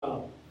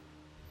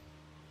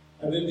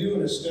I've been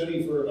doing a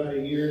study for about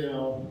a year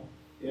now,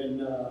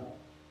 and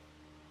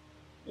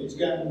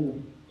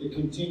it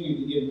continued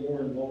to get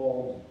more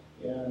involved.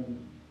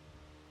 And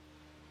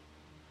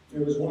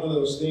it was one of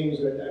those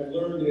things that I've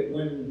learned that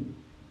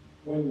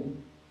when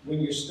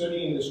you're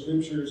studying the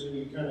scriptures and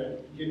you kind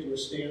of get to a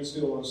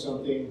standstill on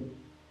something,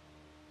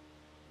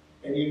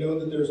 and you know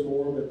that there's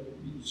more, but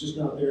it's just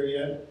not there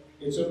yet,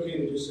 it's okay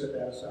to just set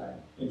that aside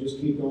and just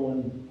keep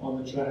going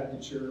on the track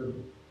that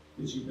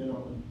you've been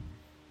on.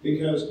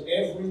 Because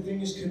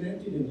everything is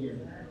connected in here.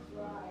 That's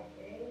right.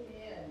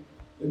 Amen.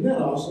 Isn't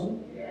that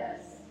awesome?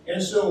 Yes.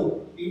 And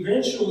so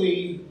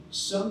eventually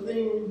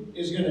something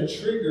is going to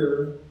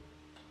trigger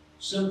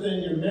something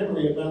in your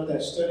memory about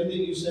that study that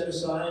you set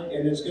aside,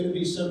 and it's going to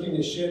be something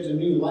that sheds a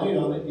new light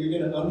on it. You're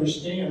going to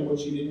understand what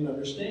you didn't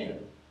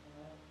understand.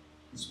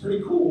 It's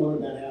pretty cool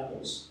when that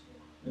happens,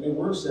 and it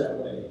works that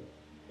way.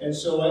 And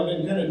so I've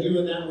been kind of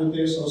doing that with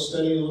this. I'll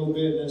study a little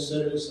bit and then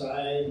set it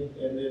aside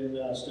and then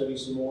study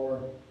some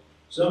more.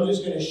 So I'm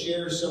just going to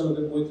share some of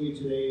it with you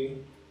today.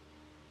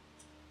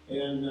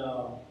 And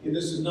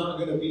this is not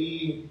going to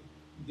be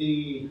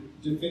the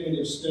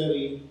definitive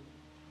study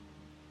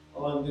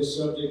on this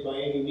subject by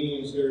any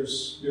means.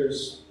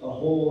 There's a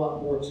whole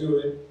lot more to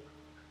it.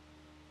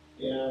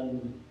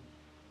 And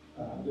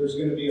there's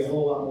going to be a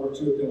whole lot more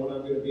to it than what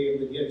I'm going to be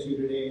able to get to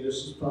today.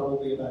 This is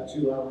probably about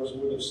 2 hours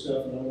worth of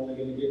stuff, and I'm only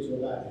going to get to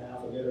about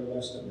half of it or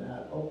less than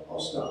that. I'll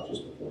stop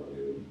just before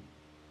noon.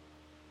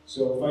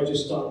 So if I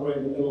just stop right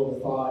in the middle of a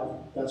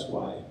thought, that's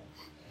why.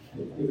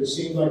 If it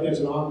seems like that's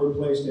an awkward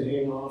place to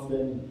hang off,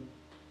 then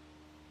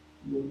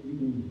you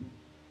can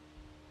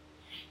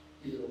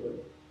get over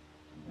it.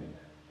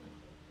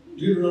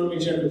 Deuteronomy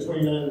chapter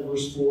 29 and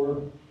verse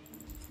 4.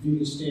 If you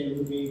could stand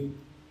with me.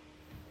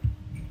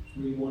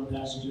 Read one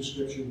passage of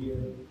scripture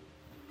here.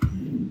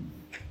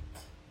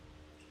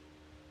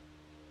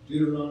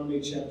 Deuteronomy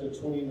chapter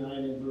 29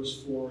 and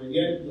verse 4.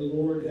 Yet the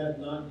Lord hath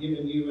not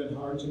given you an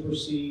heart to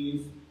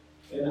perceive,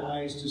 and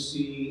eyes to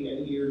see,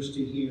 and ears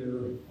to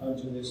hear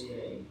unto this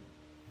day.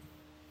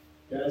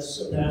 That's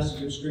a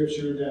passage of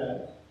scripture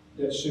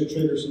that should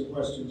trigger some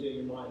questions in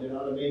your mind. It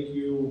ought to make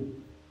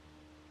you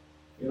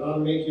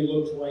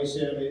look twice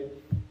at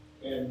it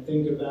and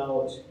think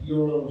about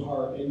your own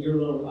heart and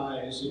your own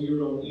eyes and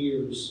your own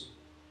ears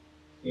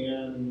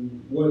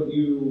and what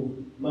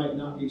you might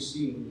not be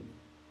seeing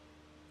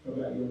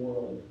about your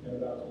world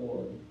and about the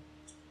Lord.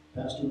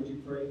 Pastor, would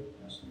you pray?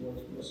 Ask the Lord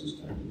to bless this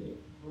time today.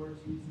 Lord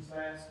Jesus,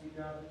 I ask you,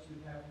 God, that you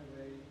would have your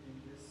way in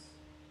this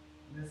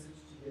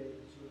message today,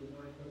 that you would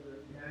anoint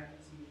Brother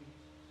McAtee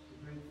to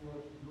bring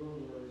forth your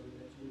word, and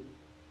that you would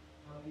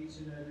help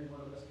each and every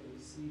one of us to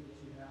receive what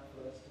you have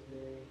for us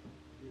today.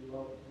 We give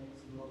all the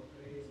thanks and all the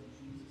praise in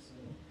Jesus'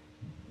 name.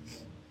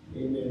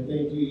 Amen.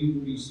 Thank you. You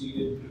can be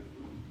seated.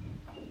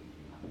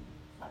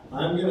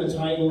 I'm going to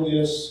title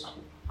this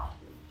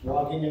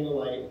Walking in the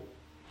Light.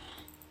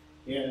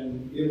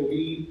 And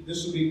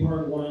this will be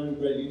part 1,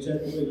 but you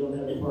technically don't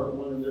have a part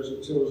 1 and there's a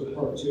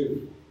part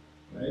 2,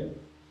 right?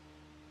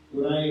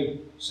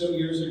 Some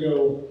years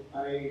ago,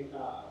 I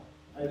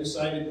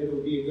decided that it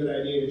would be a good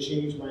idea to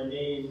change my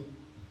name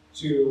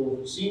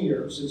to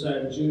Senior since I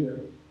am a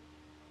junior.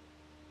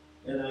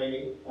 And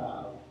I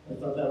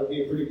thought that would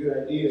be a pretty good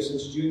idea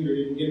since Junior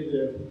didn't get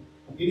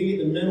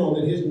the memo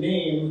that his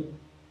name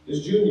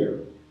is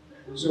Junior.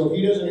 So if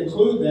he doesn't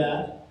include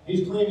that,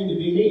 he's claiming to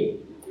be me.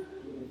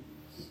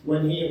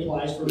 When he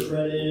applies for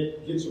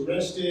credit, gets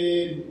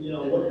arrested, which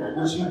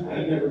he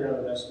never got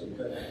arrested.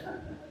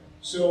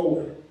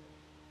 So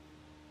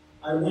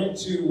I went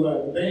to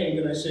the bank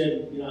and I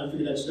said, I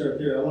figured I'd start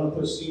there. I want to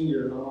put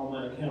Senior on all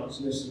my accounts.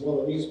 And they said,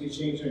 well, it needs to be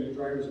changed on your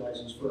driver's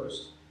license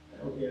first.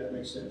 Okay, that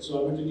makes sense. So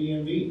I went to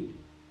DMV.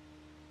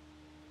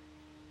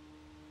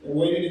 And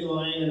waited in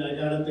line, and I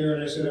got up there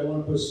and I said, I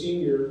want to put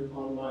Senior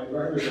on my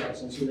driver's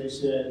license. And they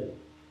said,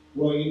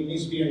 well, it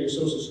needs to be on your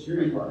Social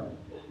Security card.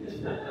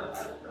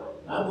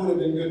 That would have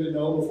been good to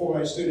know before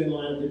I stood in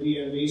line at the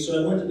DMV.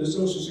 So I went to the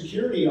Social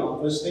Security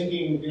office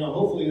thinking,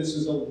 hopefully this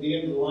is the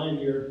end of the line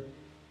here.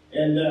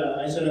 And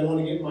I said, I want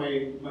to get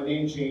my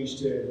name changed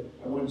to,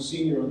 I want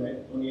Senior on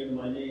the end of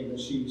my name. And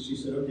she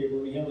said, okay,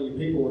 when you handle your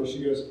paperwork,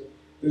 she goes,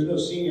 there's no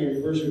Senior on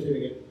your birth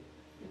certificate.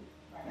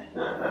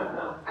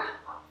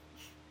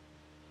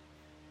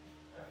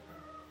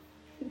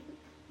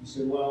 He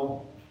said,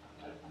 well,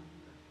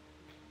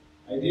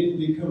 I didn't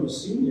become a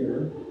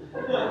senior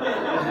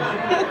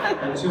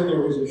until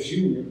there was a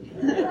junior.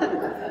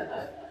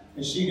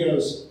 And she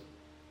goes,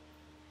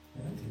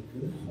 that's a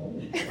good home.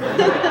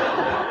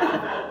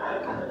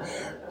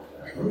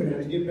 I'm going to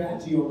have to get back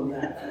to you on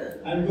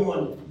that. I'm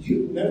going,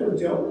 you've never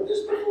dealt with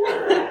this before?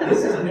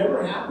 This has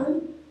never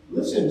happened?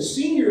 Listen,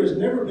 Senior has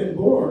never been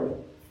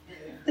born.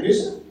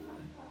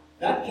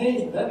 That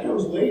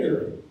comes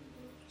later.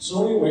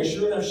 So anyway,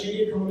 sure enough, she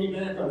did call me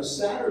back on a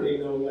Saturday,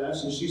 no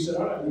less, and she said,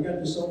 all right, we got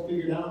this all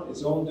figured out.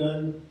 It's all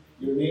done.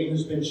 Your name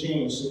has been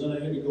changed. So then I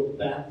had to go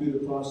back through the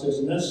process,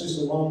 and that's just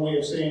a long way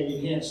of saying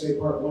you can't say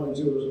part 1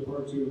 until there's a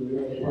part 2. We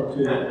don't have a part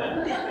 2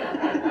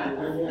 yet.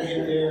 We won't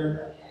get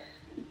there.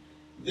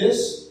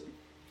 This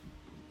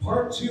part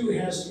part 2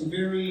 has some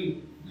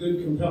very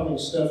good, compelling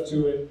stuff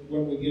to it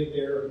when we get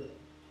there.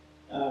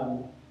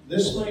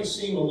 This might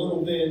seem a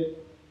little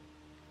bit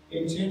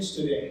intense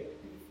today,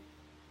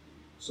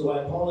 so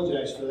I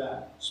apologize for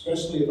that,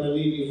 especially if I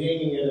leave you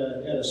hanging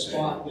at a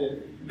spot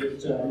that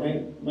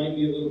might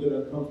be a little bit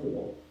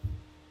uncomfortable.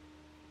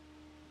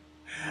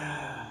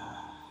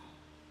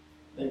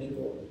 Thank you,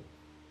 Lord.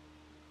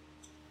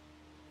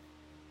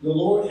 The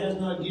Lord has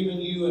not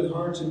given you a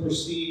heart to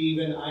perceive,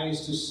 and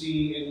eyes to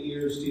see, and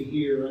ears to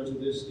hear unto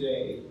this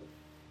day.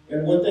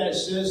 And what that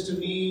says to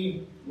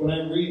me when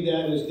I read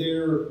that is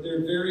there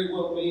very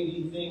well may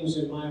be things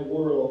in my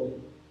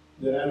world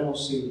that I don't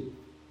see.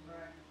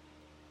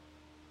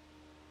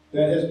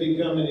 That has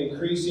become an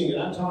increasing,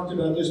 and I've talked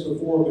about this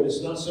before, but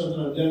it's not something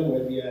I'm done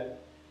with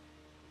yet.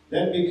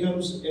 That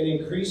becomes an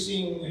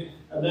increasing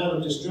amount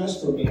of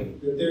distress for me,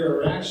 that there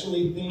are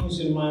actually things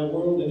in my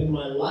world and in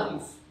my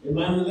life, in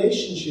my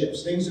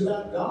relationships, things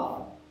about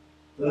God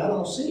that I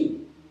don't see.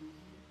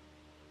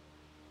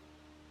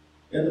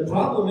 And the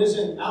problem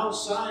isn't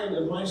outside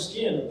of my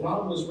skin. The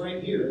problem is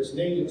right here. It's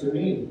naked to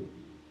me.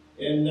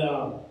 And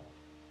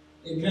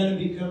it kind of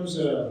becomes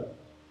a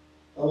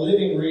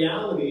living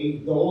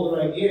reality the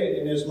older I get.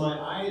 And as my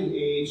eyes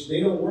age, they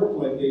don't work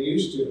like they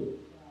used to.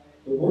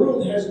 The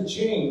world hasn't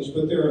changed,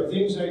 but there are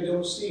things I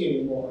don't see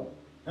anymore.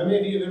 How many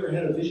of you have ever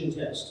had a vision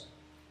test?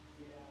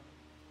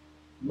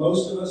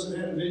 Most of us have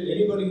had a vision.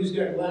 Anybody who's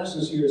got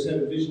glasses here has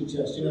had a vision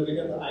test. You know, they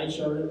got the eye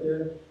chart up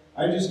there.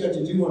 I just got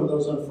to do one of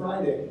those on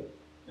Friday.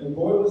 And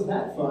boy, was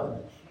that fun.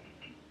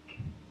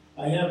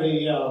 I have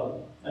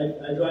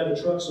I drive a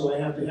truck, so I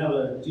have to have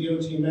a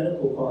DOT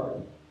medical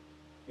card.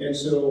 And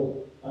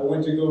so I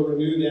went to go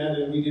renew that,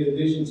 and we did a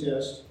vision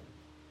test.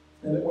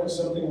 And it went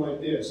something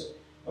like this.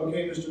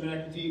 Okay, Mr.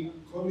 McAtee,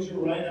 close your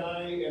right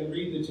eye and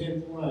read the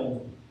 10th line.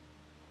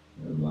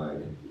 And I'm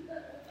like,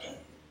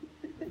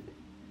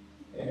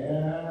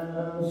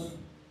 F,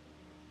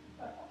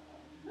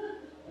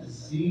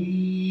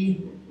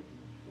 Z,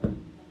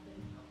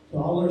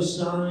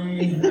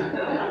 $sign,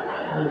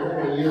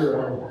 a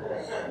euro.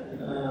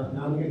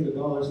 Now get the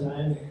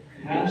 $sign.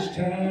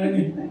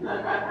 Hashtag,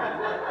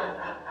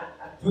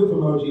 poop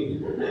emoji.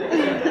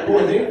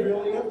 Boy, they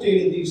really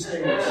updated these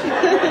things.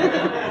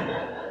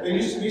 They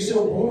used to be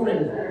so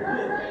boring.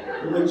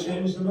 They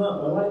changed them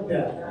up. I like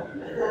that.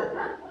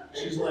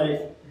 She's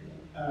like,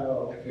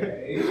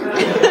 okay.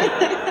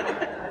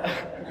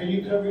 Can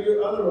you cover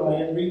your other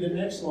eye and read the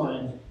next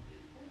line?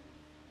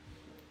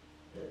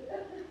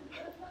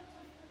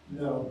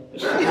 No.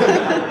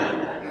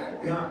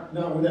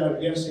 Not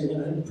without guessing,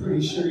 and I'm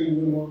pretty sure you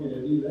wouldn't want me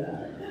to do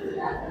that.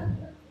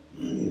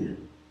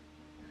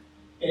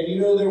 And you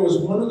know, there was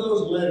one of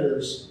those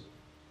letters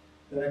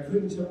that I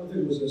couldn't tell if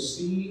it was a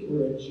C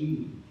or a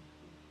G.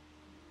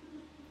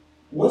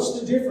 What's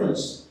the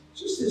difference?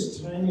 Just this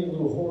tiny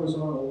little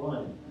horizontal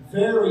line.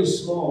 Very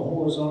small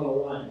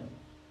horizontal line.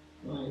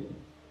 Right?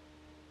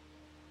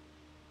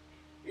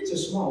 It's a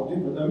small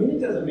difference. I mean, it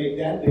doesn't make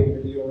that big of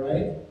a deal,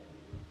 right?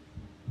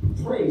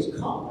 Praise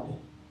God.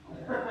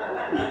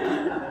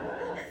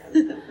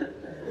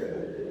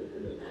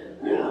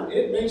 Yeah,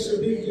 it makes a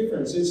big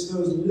difference. It's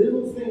those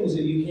little things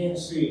that you can't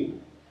see.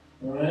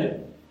 All right?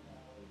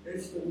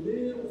 It's the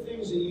little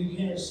things that you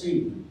can't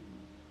see.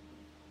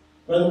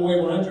 By the way,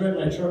 when I drive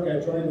my truck, I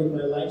drive with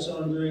my lights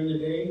on during the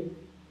day,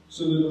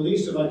 so that at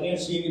least if I can't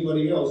see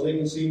anybody else, they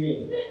can see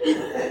me.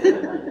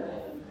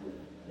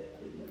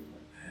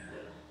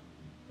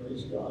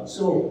 Praise God.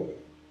 So,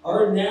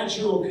 our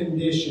natural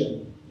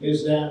condition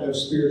is that of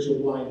spiritual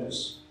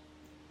blindness.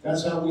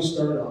 That's how we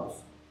start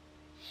off.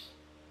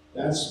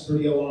 That's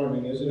pretty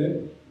alarming, isn't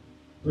it?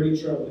 Pretty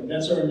troubling.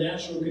 That's our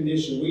natural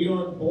condition. We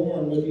aren't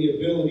born with the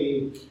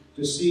ability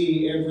to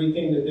see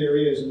everything that there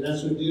is, and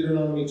that's what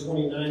Deuteronomy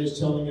 29 is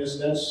telling us.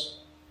 That's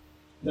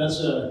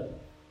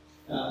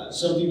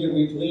something that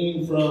we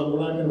glean from. We're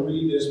not going to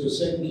read this, but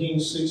 2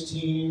 Kings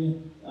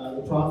 16,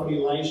 the prophet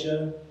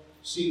Elisha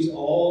sees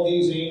all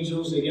these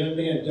angels. The young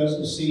man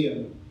doesn't see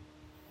them.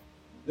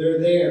 They're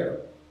there.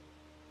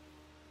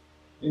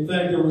 In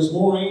fact, there was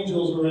more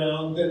angels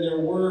around than there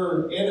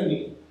were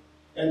enemy.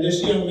 And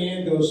this young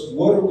man goes,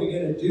 what are we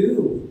going to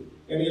do?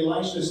 And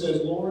Elisha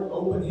says, Lord,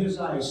 open his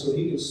eyes so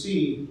he can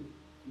see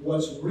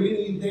what's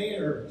really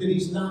there that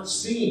he's not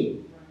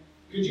seeing.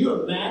 Could you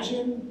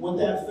imagine what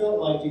that felt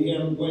like to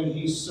him when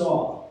he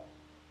saw?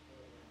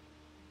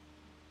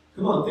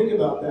 Come on, think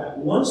about that.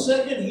 1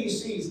 second he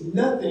sees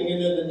nothing,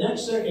 and then the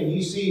next second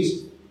he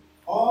sees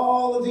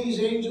all of these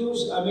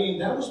angels. I mean,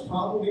 that was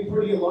probably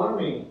pretty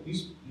alarming.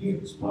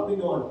 He's probably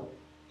going,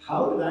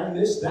 how did I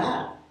miss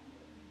that?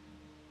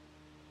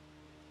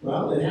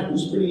 Well, it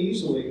happens pretty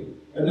easily.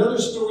 Another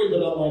story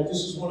that I like,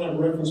 this is one I've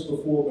referenced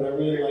before, but I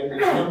really like it.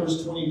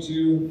 Numbers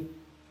 22,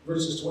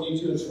 verses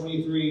 22 and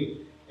 23.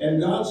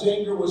 And God's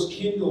anger was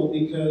kindled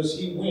because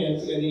he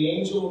went, and the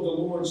angel of the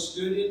Lord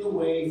stood in the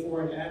way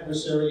for an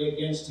adversary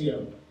against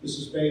him. This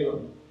is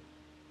Balaam.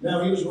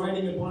 Now he was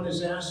riding upon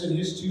his ass, and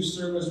his two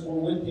servants were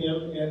with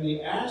him. And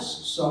the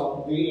ass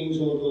saw the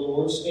angel of the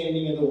Lord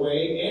standing in the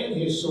way, and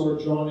his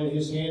sword drawn in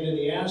his hand. And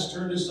the ass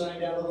turned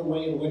aside out of the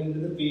way and went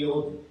into the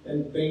field.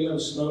 And Balaam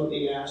smote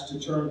the ass to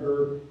turn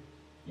her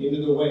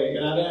into the way.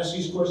 And I've asked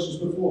these questions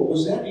before.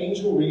 Was that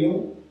angel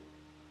real?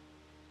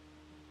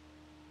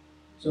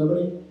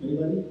 Somebody?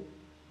 Anybody?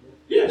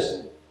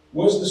 Yes.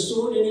 Was the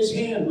sword in his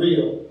hand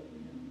real?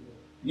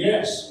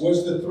 Yes.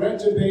 Was the threat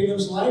to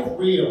Balaam's life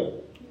real?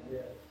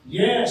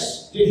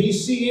 Yes. Did he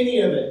see any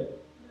of it?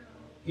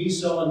 He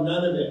saw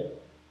none of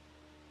it.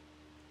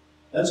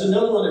 That's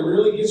another one that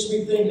really gets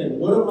me thinking.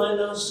 What am I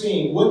not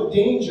seeing? What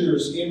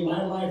dangers in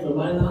my life am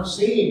I not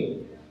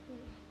seeing?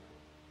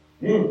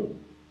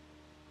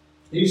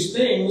 These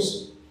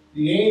things,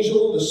 the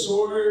angel, the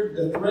sword,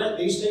 the threat,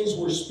 these things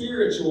were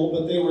spiritual,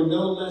 but they were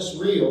no less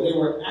real. They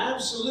were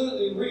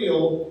absolutely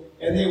real,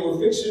 and they were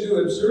fixing to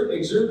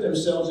exert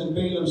themselves in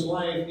Balaam's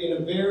life in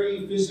a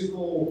very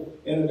physical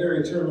and a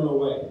very terminal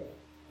way.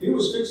 He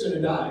was fixing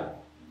to die,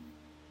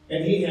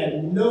 and he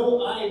had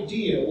no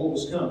idea what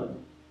was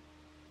coming.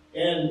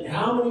 And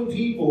how many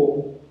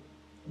people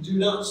do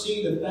not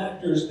see the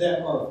factors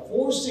that are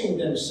forcing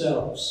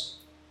themselves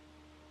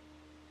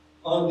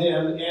on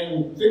them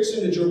and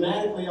fixing to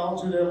dramatically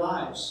alter their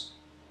lives?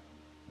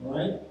 All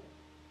right?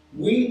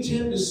 We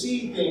tend to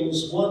see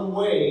things one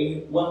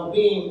way while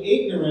being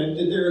ignorant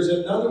that there is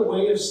another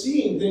way of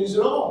seeing things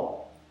at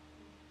all.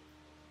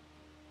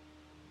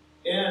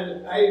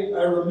 And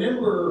I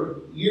remember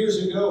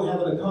years ago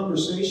having a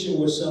conversation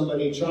with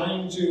somebody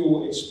trying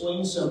to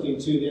explain something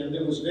to them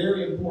that was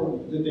very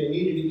important that they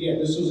needed to get.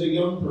 This was a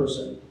young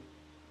person.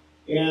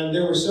 And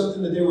there was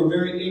something that they were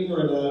very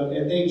ignorant of,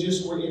 and they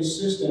just were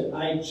insistent.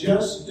 I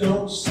just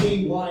don't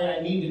see why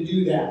I need to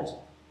do that.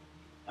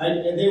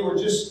 And they were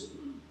just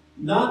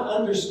not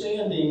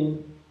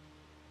understanding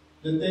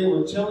that they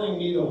were telling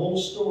me the whole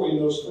story,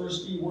 those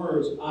first few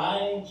words.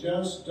 I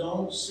just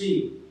don't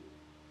see.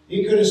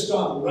 He could have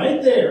stopped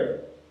right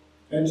there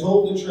and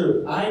told the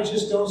truth. I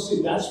just don't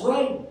see. That's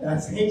right.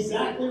 That's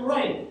exactly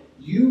right.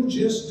 You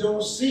just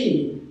don't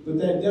see, but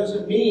that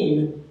doesn't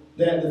mean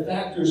that the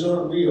factors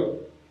aren't real.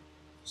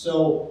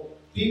 So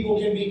people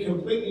can be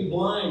completely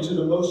blind to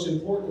the most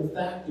important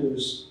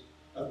factors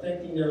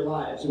affecting their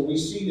lives. And we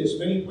see this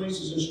many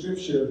places in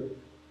Scripture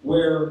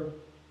where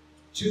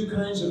two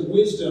kinds of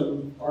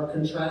wisdom are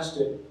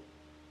contrasted.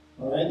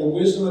 All right, the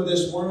wisdom of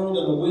this world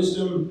and the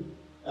wisdom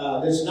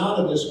that's not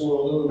of this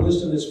world, or the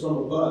wisdom that's from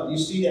above. You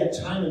see that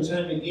time and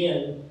time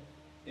again.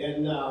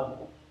 And I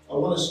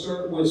want to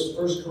start with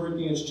 1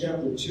 Corinthians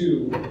chapter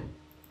 2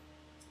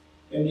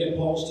 and get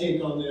Paul's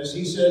take on this.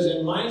 He says,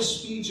 "And my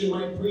speech and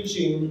my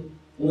preaching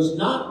was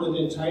not with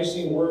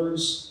enticing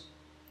words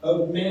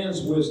of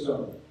man's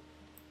wisdom."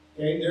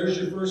 Okay, there's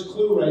your first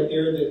clue right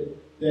there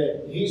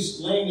that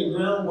he's laying the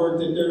groundwork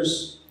that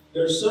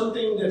there's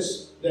something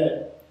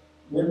that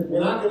we're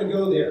not going to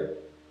go there.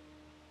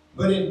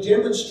 But in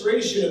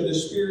demonstration of the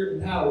Spirit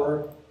and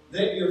power,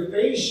 that your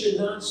faith should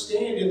not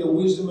stand in the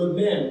wisdom of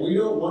men. We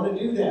don't want to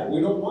do that.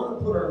 We don't want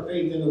to put our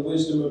faith in the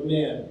wisdom of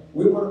men.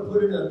 We want to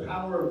put it in the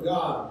power of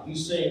God,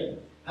 he's saying.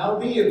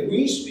 Howbeit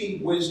we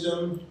speak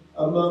wisdom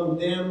among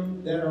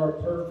them that are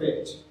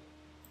perfect.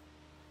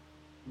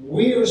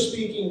 We are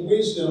speaking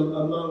wisdom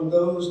among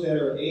those that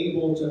are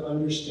able to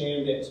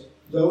understand it.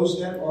 Those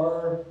that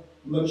are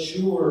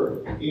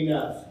mature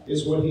enough,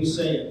 is what he's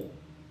saying.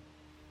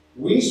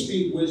 We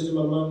speak wisdom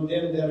among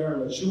them that are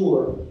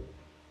mature.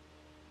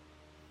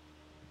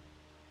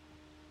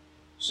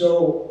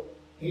 So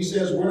he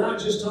says, we're not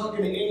just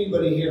talking to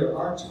anybody here.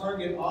 Our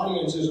target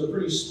audience is a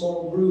pretty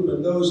small group,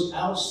 and those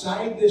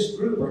outside this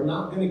group are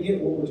not going to get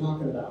what we're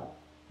talking about.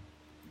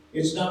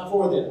 It's not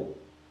for them.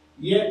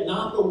 Yet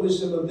not the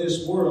wisdom of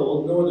this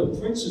world, nor the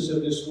princes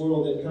of this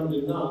world that come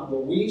to naught,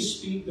 but we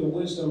speak the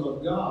wisdom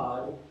of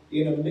God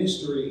in a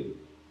mystery.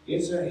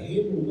 It's a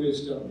hidden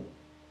wisdom.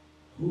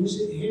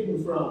 Who's it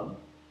hidden from?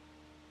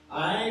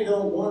 I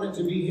don't want it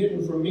to be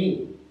hidden from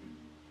me.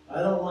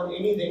 I don't want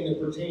anything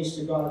that pertains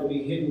to God to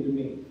be hidden to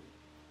me.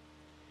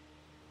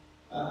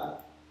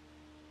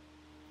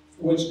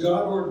 Which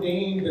God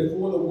ordained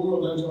before the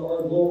world unto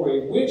our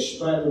glory, which,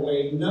 by the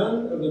way,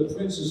 none of the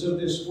princes of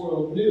this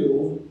world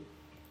knew.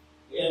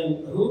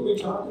 And who are we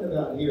talking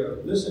about here?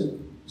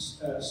 Listen,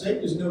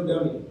 Satan is no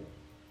dummy.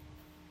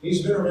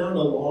 He's been around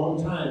a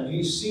long time.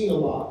 He's seen a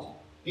lot.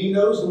 He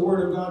knows the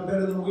Word of God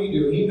better than we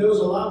do. He knows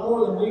a lot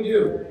more than we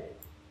do.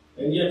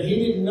 And yet he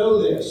didn't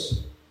know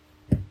this.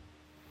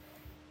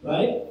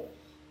 Right?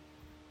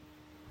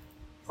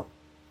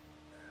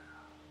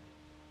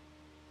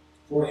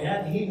 For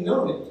had he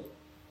known it,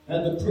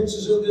 had the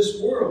princes of this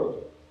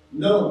world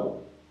known,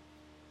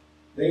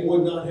 they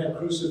would not have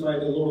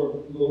crucified the Lord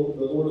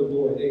of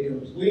glory. They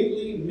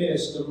completely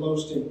missed the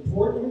most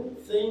important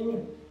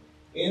thing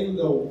in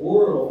the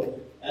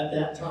world at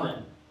that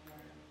time.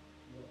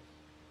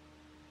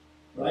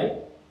 Right?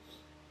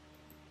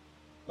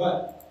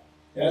 But,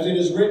 as it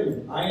is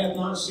written, I have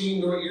not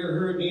seen nor ear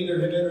heard,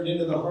 neither have entered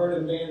into the heart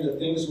of man the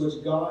things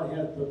which God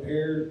hath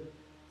prepared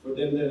for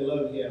them that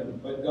love him.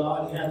 But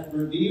God hath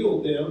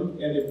revealed them,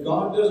 and if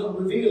God doesn't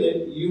reveal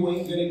it, you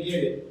ain't going to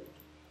get it.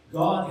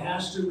 God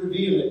has to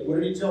reveal it. What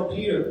did he tell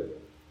Peter?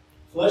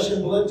 Flesh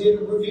and blood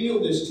didn't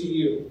reveal this to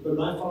you, but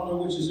my Father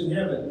which is in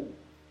heaven.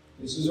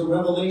 This is a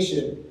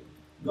revelation.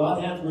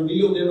 God hath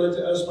revealed them unto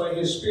us by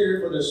his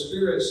Spirit, for the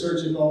Spirit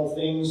searcheth all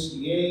things,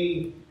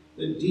 yea,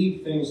 the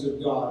deep things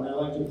of God. And I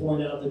like to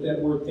point out that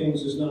that word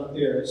things is not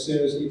there. It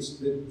says it's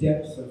the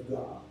depth of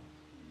God.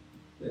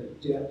 The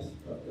depth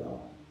of God.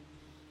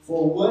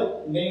 For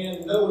what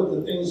man knoweth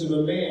the things of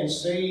a man,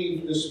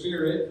 save the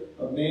Spirit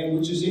of man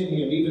which is in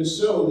him? Even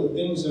so, the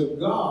things of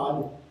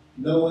God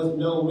knoweth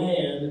no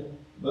man,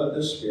 but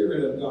the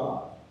Spirit of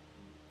God.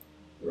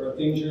 There are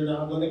things you're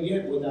not going to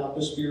get without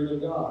the Spirit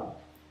of God.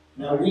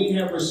 Now we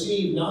have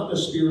received not the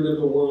spirit of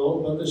the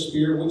world, but the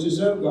Spirit which is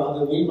of God,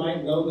 that we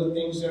might know the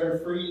things that are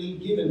freely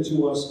given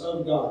to us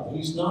of God.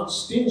 He's not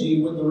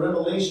stingy with the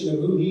revelation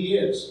of who he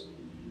is.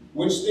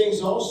 Which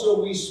things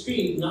also we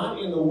speak,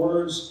 not in the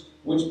words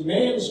which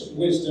man's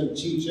wisdom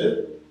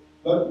teacheth,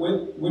 but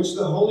which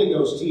the Holy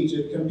Ghost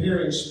teacheth,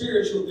 comparing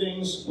spiritual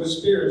things with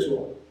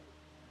spiritual.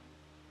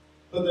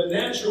 But the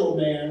natural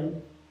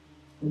man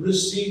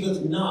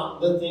receiveth not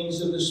the things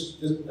of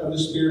the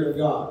Spirit of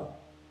God,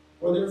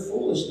 for they're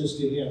foolishness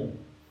to him.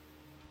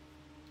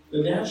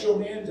 The natural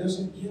man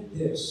doesn't get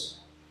this.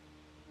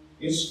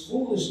 It's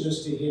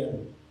foolishness to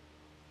him.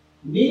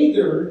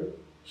 Neither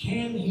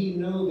can he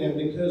know them,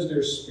 because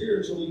they're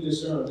spiritually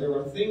discerned. There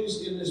are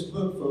things in this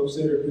book, folks,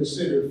 that are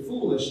considered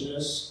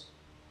foolishness,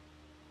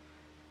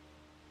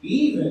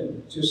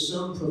 even to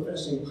some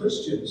professing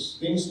Christians.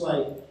 Things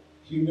like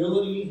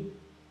humility,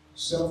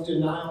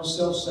 self-denial,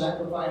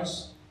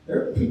 self-sacrifice.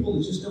 There are people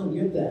that just don't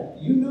get that.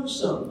 You know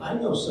some. I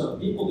know some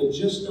people that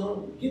just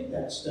don't get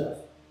that stuff.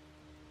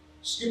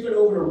 Skipping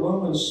over to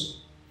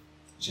Romans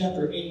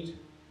chapter 8,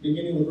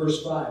 beginning with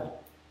verse 5.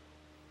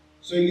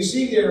 So you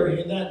see there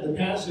in that the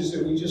passage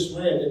that we just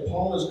read that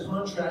Paul is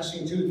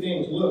contrasting two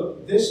things.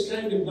 Look, this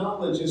kind of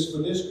knowledge is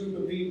for this group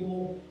of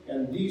people,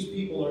 and these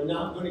people are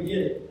not going to get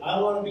it.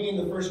 I want to be in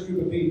the first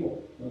group of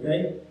people.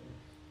 Okay?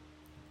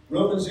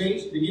 Romans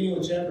 8, beginning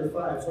with chapter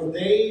 5. For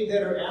they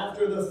that are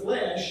after the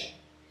flesh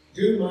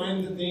do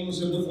mind the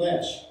things of the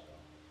flesh,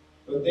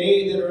 but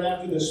they that are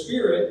after the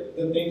Spirit,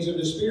 the things of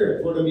the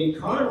Spirit. For to be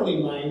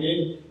carnally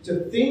minded,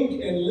 to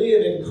think and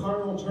live in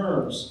carnal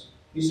terms,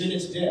 he said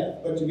it's death,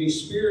 but to be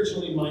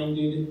spiritually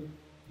minded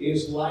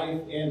is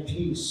life and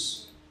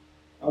peace.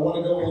 I want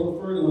to go a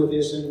little further with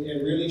this and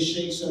really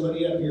shake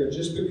somebody up here.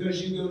 Just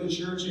because you go to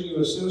church and you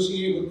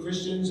associate with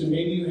Christians and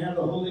maybe you have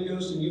the Holy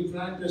Ghost and you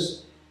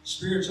practice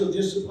spiritual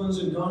disciplines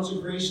and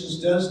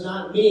consecrations does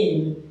not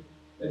mean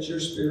that you're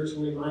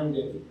spiritually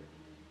minded.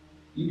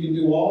 You can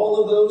do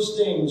all of those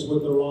things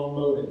with the wrong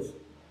motive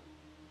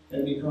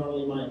and be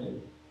carnally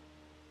minded.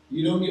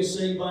 You don't get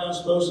saved by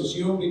osmosis.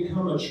 You don't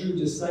become a true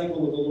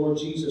disciple of the Lord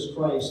Jesus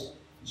Christ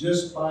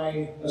just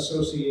by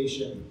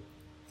association.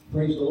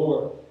 Praise the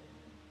Lord.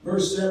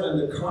 Verse 7,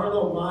 the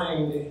carnal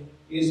mind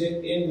is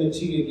at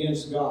enmity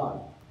against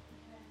God.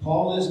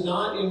 Paul is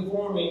not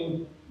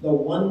informing the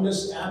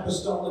oneness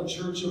apostolic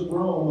church of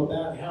Rome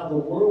about how the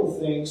world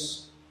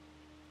thinks.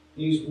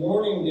 He's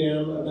warning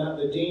them about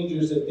the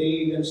dangers that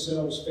they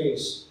themselves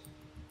face.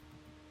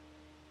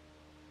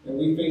 And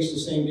we face the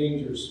same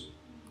dangers.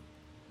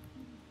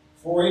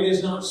 For it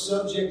is not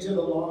subject to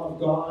the law of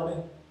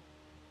God,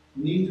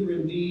 neither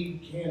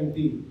indeed can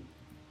be.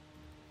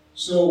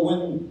 So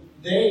when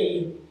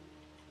they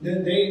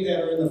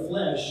that are in the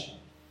flesh,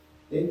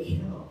 they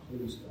cannot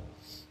please God.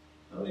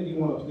 How many of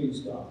you want to please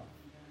God?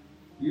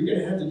 You're going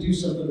to have to do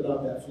something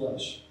about that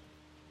flesh.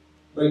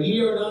 But ye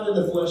are not in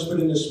the flesh,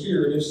 but in the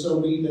Spirit, if so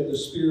be that the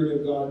Spirit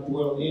of God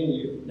dwell in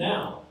you.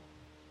 Now,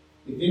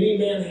 if any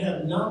man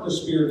have not the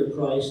Spirit of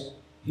Christ,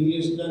 he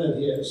is none of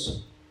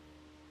his.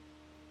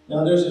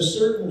 Now, there's a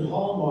certain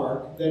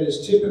hallmark that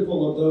is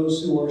typical of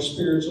those who are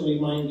spiritually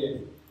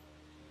minded.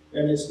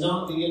 And it's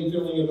not the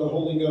infilling of the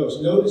Holy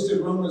Ghost. Notice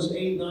that Romans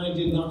 8:9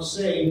 did not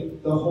say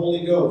the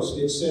Holy Ghost.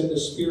 It said the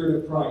Spirit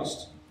of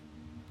Christ.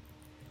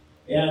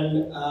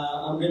 And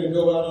I'm going to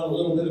go out on a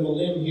little bit of a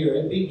limb here.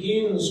 It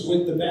begins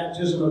with the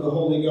baptism of the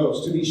Holy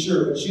Ghost, to be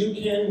sure. But you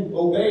can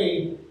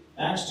obey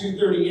Acts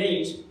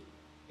 2:38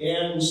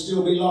 and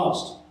still be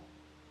lost.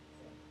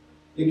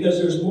 Because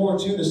there's more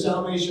to the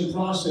salvation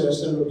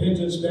process than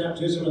repentance,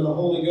 baptism, and the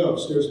Holy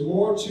Ghost. There's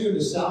more to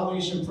the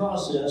salvation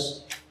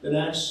process than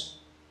Acts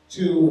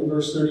 2 and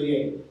verse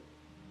 38.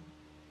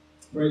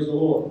 Praise the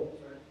Lord.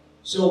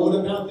 So what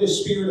about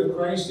this Spirit of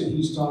Christ that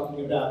he's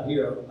talking about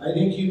here? I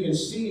think you can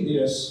see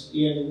this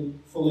in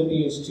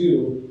Philippians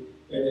 2,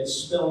 and it's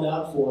spelled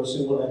out for us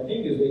in what I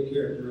think is 8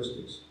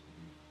 characteristics.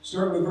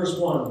 Start with verse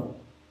 1.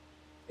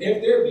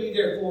 If there be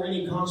therefore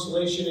any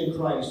consolation in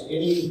Christ,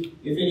 if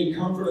any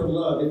comfort of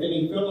love, if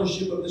any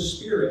fellowship of the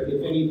Spirit,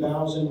 if any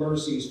vows and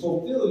mercies,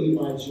 fulfill ye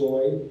my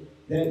joy,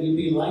 that ye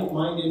be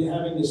like-minded,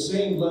 having the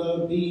same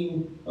love,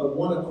 being of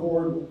one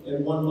accord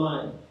and one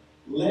mind.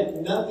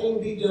 Let nothing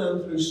be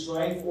done through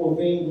strife or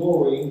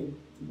vainglory,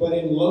 but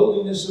in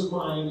lowliness of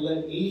mind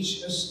let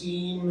each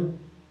esteem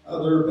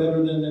other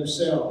better than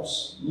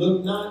themselves.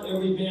 Look not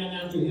every man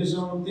after his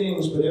own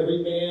things, but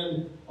every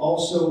man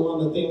also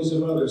on the things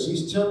of others.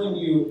 He's telling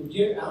you,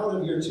 get out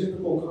of your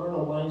typical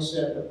carnal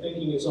mindset of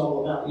thinking it's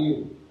all about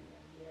you,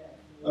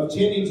 of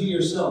tending to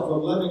yourself,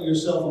 of loving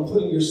yourself, and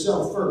putting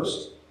yourself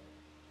first.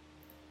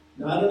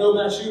 Now, I don't know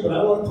about you, but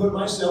I want to put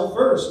myself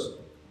first.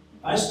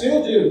 I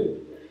still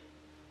do.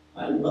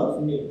 I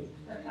love me.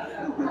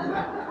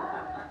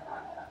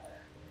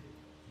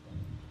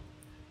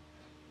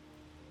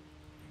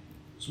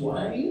 That's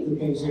why I eat the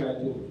things that I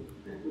do.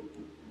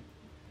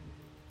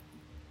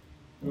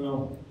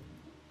 Well,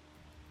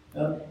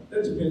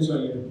 that depends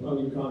on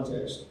your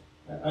context.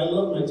 I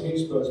love my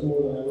taste buds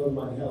more than I love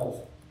my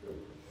health,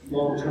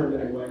 long term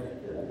anyway.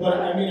 But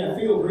I mean, I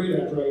feel great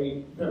after I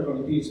eat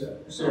pepperoni pizza,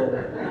 so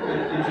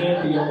it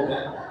can't be all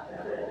that.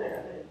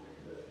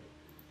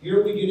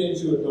 Here we get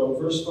into it though,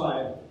 verse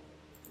 5.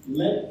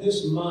 Let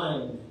this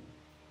mind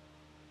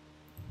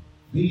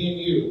be in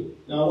you.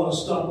 Now I want to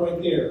stop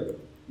right there.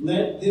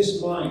 Let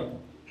this mind.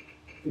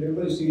 Can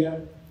everybody see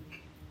that?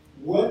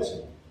 What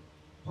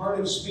part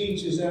of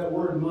speech is that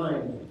word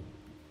mind?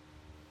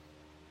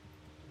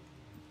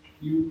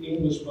 You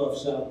English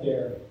buffs out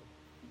there.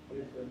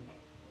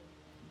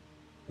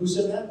 Who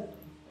said that?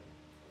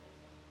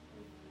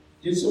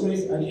 Did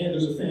somebody, I can't,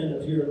 there's a fan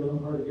up here and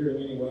I'm hard of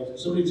hearing anyway.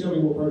 Somebody tell me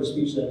what part of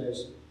speech that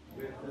is.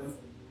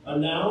 A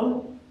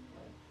noun?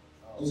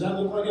 Does that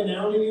look like a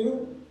noun to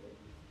you?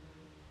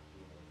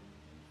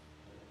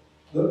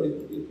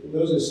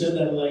 Those that said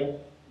that are like,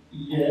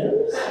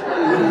 yes?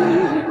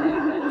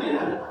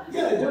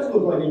 Yeah, it does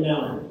look like a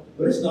noun,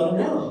 but it's not a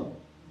noun.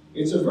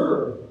 It's a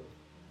verb.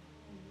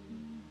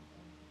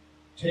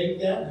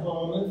 Take that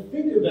home and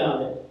think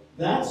about it.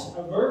 That's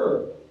a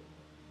verb.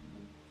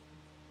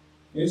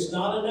 It's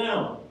not a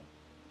noun.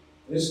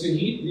 It's the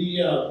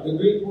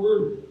Greek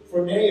word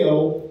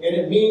phroneo, and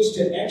it means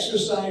to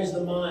exercise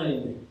the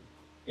mind.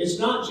 It's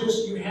not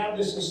just you have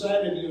this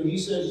inside of you. He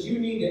says you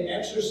need to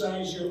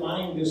exercise your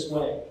mind this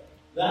way.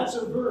 That's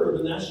a verb,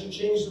 and that should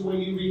change the way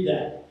you read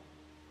that.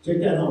 Take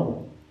that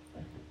home.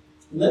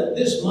 Let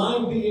this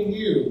mind be in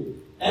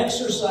you.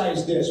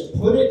 Exercise this.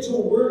 Put it to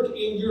work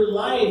in your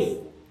life,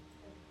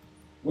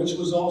 which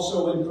was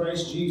also in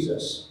Christ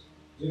Jesus.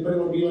 Does anybody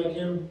want to be like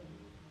him?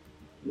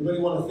 Anybody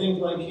want to think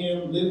like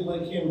him, live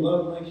like him,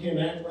 love like him,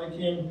 act like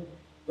him?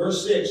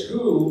 Verse 6,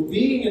 who,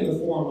 being in the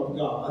form of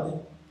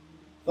God,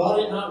 thought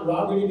it not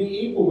robbery to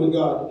be equal with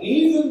God.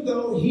 Even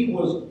though he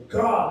was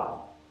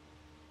God,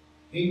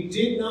 he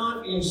did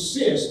not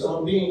insist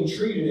on being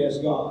treated as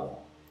God.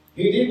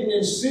 He didn't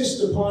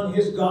insist upon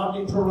his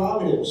godly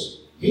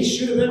prerogatives. He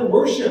should have been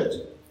worshipped.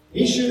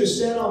 He should have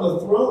sat on the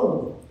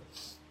throne.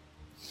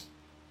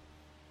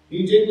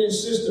 He didn't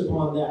insist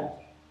upon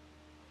that.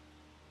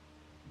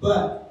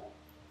 But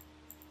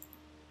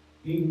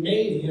he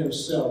made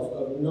himself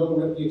of no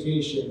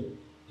reputation.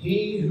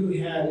 He who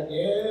had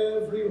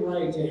every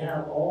right to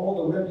have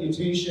all the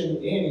reputation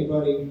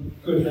anybody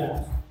could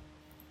have.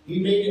 He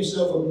made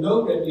himself of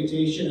no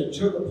reputation and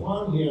took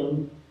upon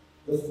him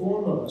the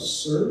form of a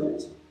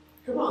servant.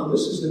 Come on,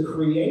 this is the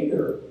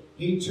Creator.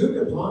 He took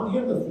upon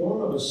him the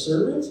form of a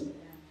servant.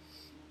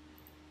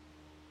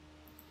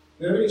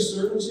 Are there any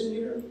servants in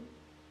here?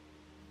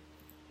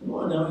 Come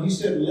on now, he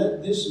said,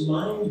 let this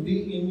mind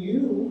be in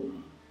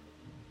you.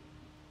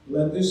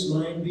 Let this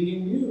mind be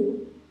in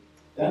you.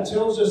 That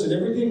tells us that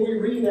everything we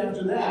read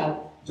after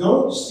that,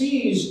 don't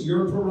seize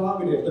your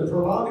prerogative, the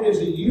prerogatives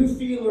that you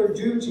feel are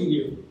due to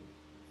you.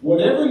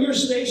 Whatever your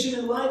station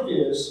in life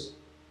is,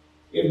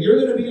 if you're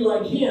going to be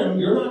like him,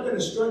 you're not going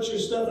to stretch your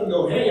stuff and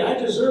go, hey, I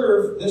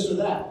deserve this or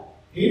that.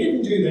 He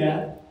didn't do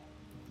that.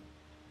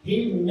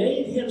 He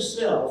made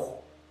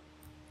himself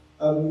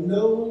of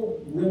no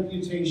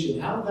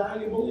reputation. How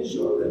valuable is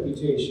your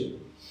reputation?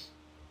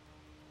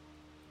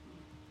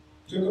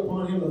 Took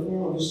upon him the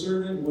form of a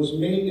servant, was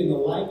made in the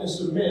likeness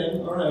of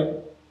men. All right,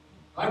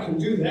 I can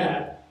do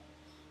that.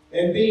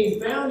 And being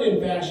found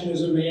in fashion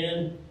as a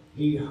man,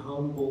 he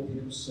humbled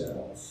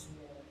himself.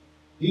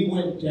 He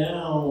went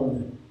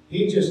down.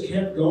 He just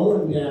kept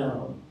going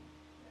down.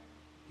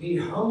 He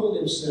humbled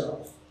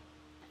himself.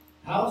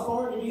 How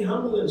far did he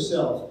humble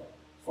himself?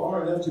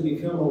 Far enough to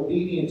become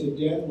obedient to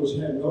death, which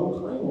had no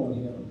claim on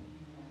him.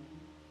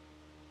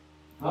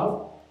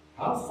 How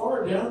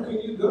far down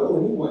can you go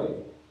anyway?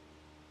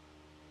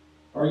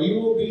 Are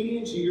you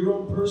obedient to your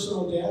own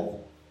personal death?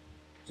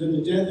 To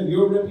the death of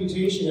your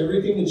reputation,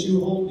 everything that you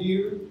hold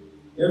dear?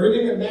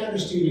 Everything that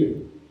matters to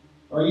you?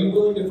 Are you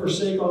willing to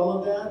forsake all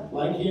of that?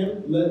 Like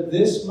him? Let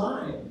this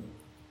mind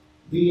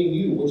be in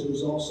you, which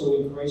was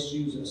also in Christ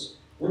Jesus.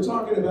 We're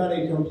talking about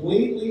a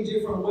completely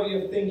different way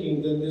of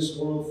thinking than this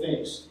world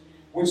thinks,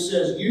 which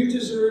says, you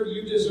deserve,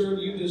 you deserve,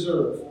 you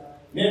deserve.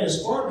 Man,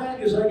 as far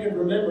back as I can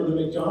remember, the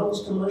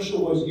McDonald's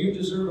commercial was, you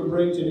deserve a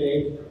break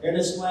today. And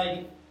it's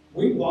like,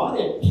 we bought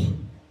it.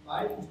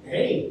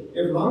 Hey,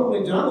 if Ronald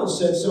McDonald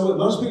said so, it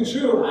must be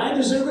true. I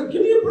deserve it.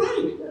 Give me a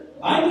break.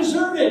 I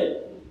deserve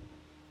it.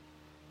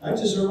 I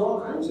deserve all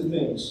kinds of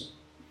things.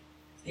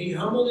 He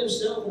humbled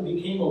himself and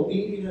became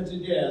obedient unto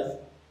death,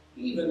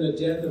 even the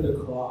death of the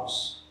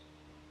cross.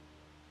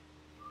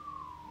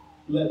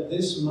 Let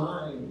this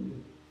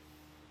mind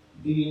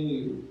be in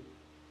you,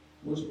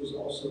 which was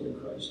also in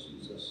Christ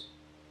Jesus.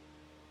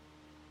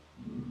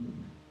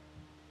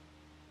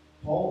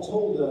 Paul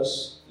told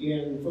us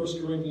in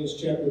 1 Corinthians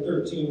chapter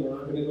 13, we're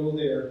not going to go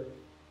there,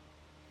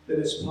 that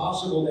it's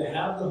possible to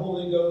have the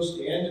Holy Ghost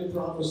and to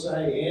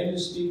prophesy and to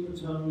speak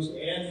with tongues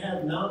and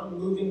have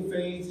mountain-moving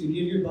faith, to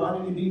give your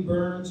body to be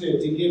burned, to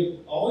give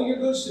all your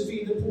goods to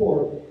feed the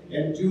poor,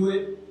 and do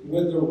it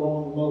with the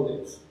wrong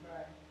motive.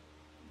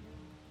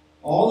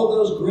 All of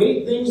those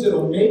great things that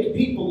will make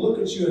people look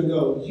at you and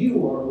go,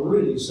 you are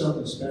really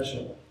something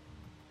special.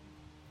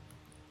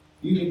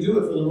 You can do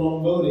it for the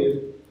wrong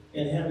motive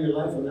and have your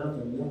life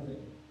amount to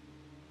nothing.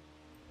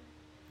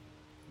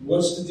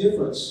 What's the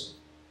difference?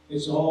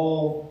 It's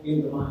all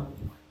in the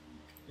mind.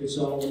 It's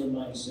all in the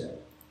mindset.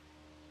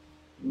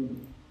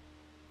 1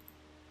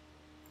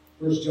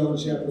 John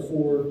chapter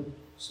 4,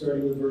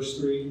 starting with verse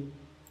 3.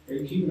 Are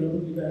you keeping up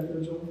with me back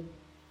there, Joel?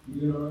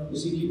 You doing all right?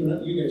 Is he keeping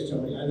up? You guys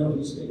tell me. I know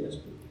he's saying yes,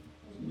 but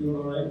you doing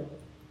all right?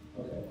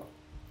 Okay.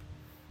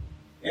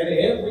 And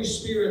every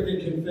spirit that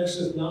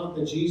confesseth not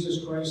that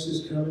Jesus Christ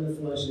is come in the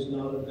flesh is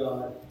not of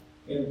God.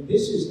 And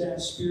this is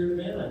that spirit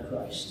of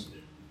Antichrist.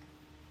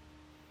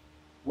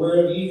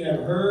 Whereof ye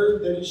have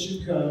heard that it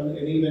should come,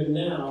 and even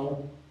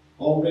now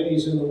already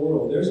is in the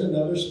world. There's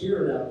another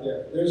spirit out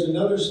there. There's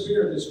another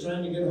spirit that's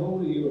trying to get a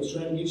hold of you. It's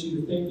trying to get you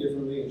to think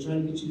differently. It's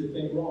trying to get you to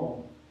think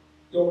wrong.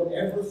 Don't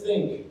ever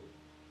think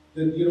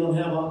that you don't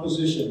have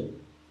opposition.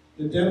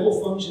 The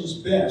devil functions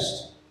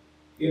best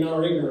in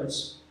our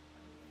ignorance.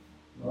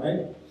 All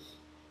right?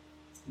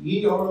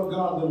 Ye are of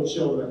God, little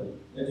children,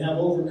 and have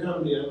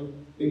overcome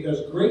them,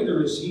 because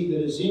greater is he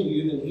that is in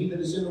you than he that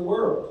is in the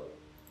world.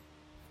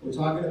 We're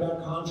talking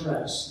about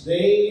contrasts.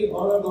 They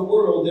are of the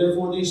world,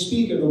 therefore they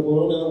speak of the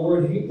world, and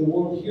the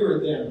world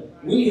heareth them.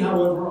 We,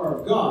 however, are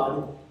of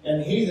God,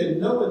 and he that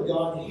knoweth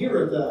God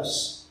heareth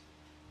us.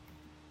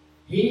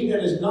 He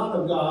that is not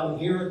of God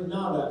heareth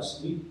not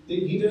us.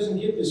 He doesn't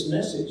get this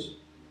message.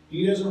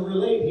 He doesn't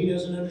relate. He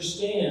doesn't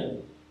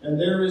understand. And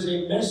there is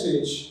a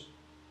message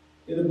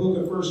in the book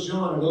of 1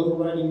 John, an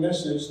overriding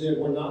message that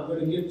we're not going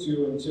to get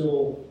to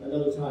until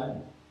another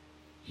time.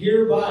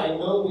 Hereby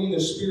know we the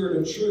spirit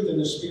of truth and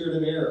the spirit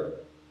of error.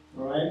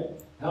 All right?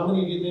 How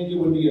many of you think it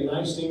would be a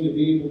nice thing to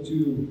be able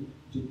to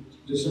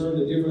discern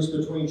the difference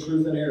between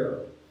truth and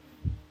error?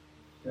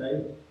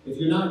 Okay? If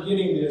you're not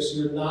getting this,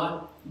 you're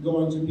not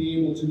going to be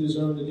able to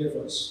discern the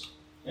difference.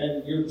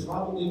 And you're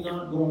probably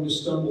not going to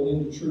stumble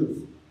into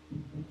truth.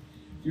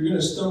 If you're going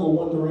to stumble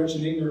one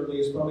direction ignorantly,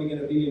 it's probably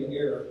going to be in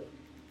error.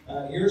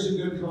 Here's a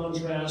good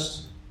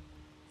contrast.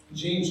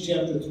 James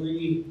chapter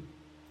 3,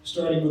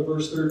 starting with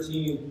verse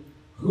 13.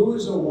 Who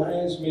is a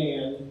wise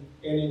man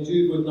and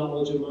endued with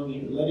knowledge among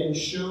you? Let him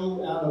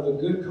show out of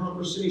a good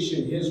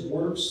conversation his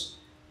works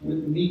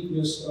with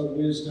meekness of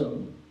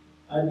wisdom.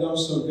 I've known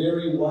some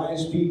very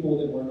wise people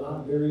that were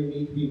not very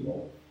meek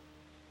people.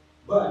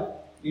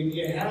 But if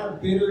you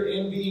have bitter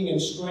envying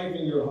and strife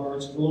in your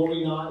hearts,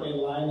 glory not and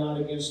lie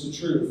not against the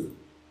truth.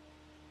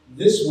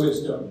 This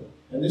wisdom,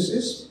 and this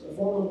is a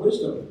form of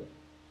wisdom.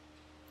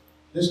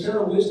 This kind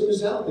of wisdom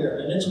is out there,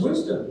 and it's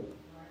wisdom.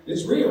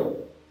 It's real.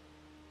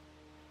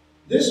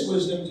 This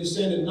wisdom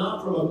descended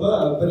not from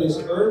above, but is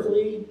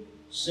earthly,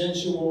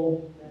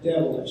 sensual,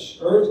 devilish.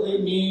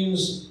 Earthly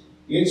means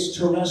it's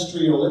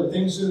terrestrial. It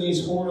thinks in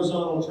these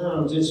horizontal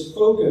terms. Its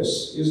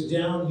focus is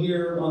down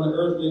here on the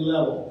earthly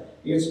level.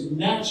 It's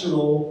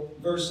natural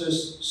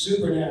versus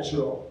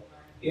supernatural.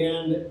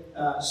 And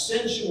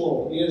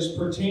sensual is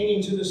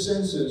pertaining to the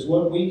senses,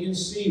 what we can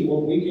see,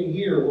 what we can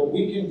hear, what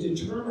we can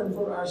determine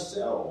for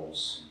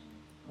ourselves.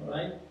 All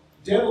right?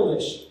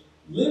 Devilish,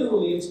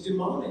 literally, it's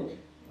demonic.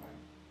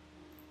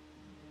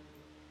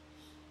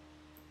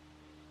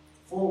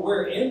 For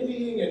where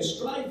envying and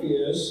strife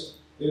is,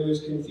 there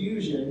is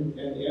confusion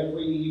and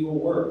every evil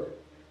work.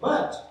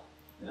 But,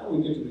 now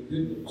we get to the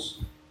good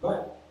news.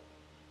 But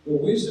the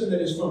wisdom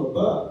that is from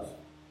above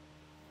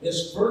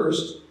is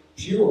first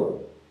pure,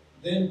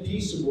 then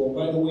peaceable.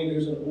 By the way,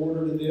 there's an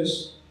order to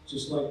this,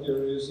 just like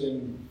there is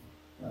in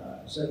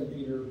 2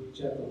 Peter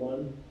chapter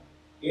 1.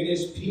 It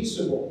is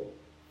peaceable,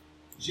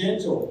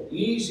 gentle,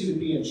 easy to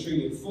be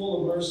entreated,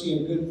 full of mercy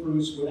and good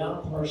fruits,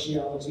 without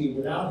partiality,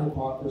 without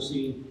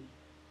hypocrisy.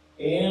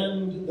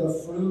 And the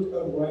fruit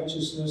of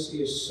righteousness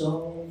is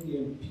sown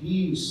in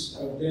peace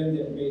of them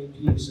that make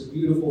peace. A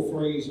beautiful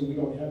phrase, and we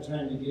don't have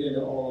time to get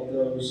into all of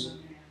those,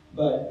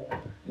 but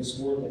it's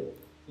worth it.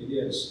 It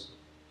is.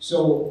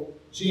 So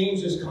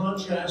James is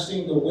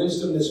contrasting the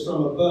wisdom that's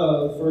from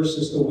above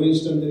versus the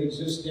wisdom that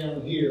exists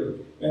down here.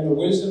 And the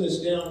wisdom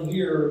that's down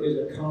here is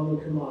a common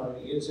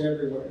commodity. It's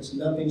everywhere. It's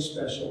nothing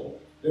special.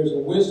 There's a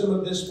wisdom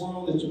of this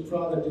world. It's a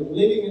product of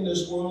living in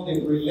this world.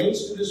 It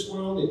relates to this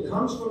world. It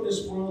comes from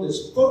this world.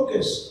 Its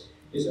focus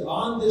is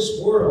on this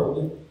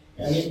world.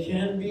 And it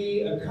can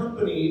be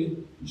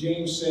accompanied,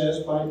 James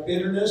says, by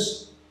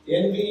bitterness,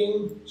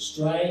 envying,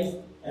 strife,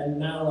 and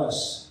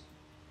malice.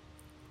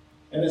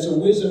 And it's a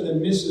wisdom that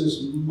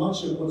misses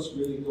much of what's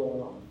really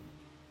going on.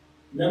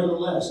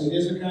 Nevertheless, it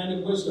is a kind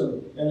of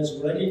wisdom, and it's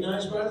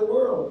recognized by the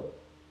world.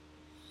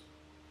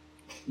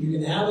 You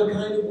can have a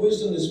kind of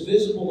wisdom that's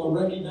visible and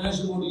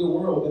recognizable to your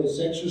world, but it's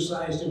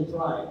exercised in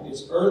pride.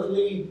 It's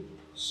earthly,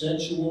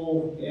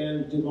 sensual,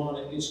 and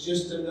demonic. It's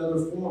just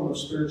another form of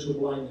spiritual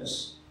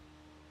blindness.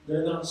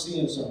 They're not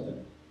seeing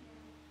something.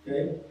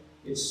 Okay?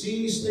 It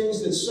sees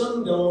things that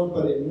some don't,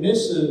 but it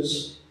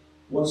misses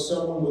what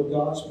someone with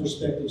God's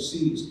perspective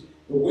sees.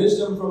 The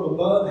wisdom from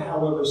above,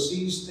 however,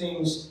 sees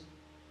things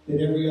that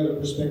every other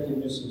perspective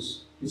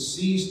misses. It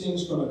sees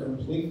things from a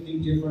completely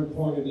different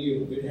point of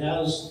view. It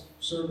has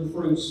certain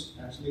fruits,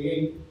 actually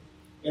 8,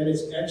 and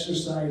it's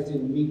exercised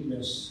in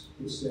meekness,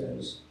 it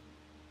says.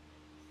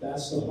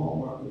 That's the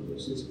hallmark of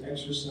this. It's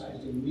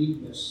exercised in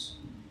meekness.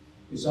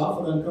 It's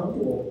often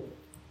uncomfortable.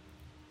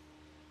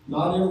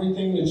 Not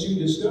everything that you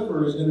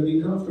discover is going to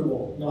be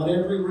comfortable. Not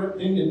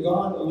everything that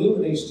God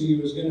illuminates to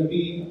you is going to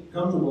be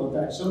comfortable.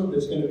 In fact, some of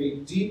it's going to be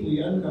deeply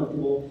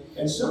uncomfortable,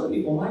 and some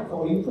people might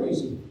call you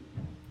crazy.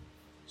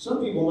 Some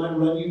people might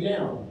run you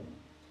down.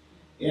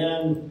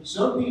 And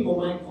some people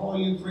might call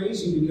you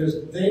crazy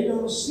because they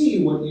don't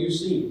see what you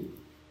see.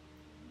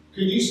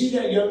 Could you see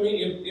that young man?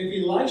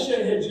 If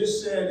Elisha had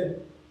just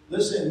said,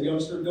 listen,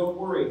 youngster, don't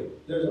worry.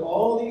 There's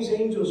all these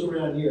angels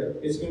around here.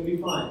 It's going to be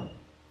fine.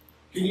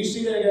 Can you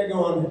see that guy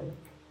going,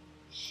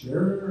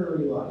 sure,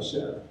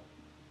 Elisha.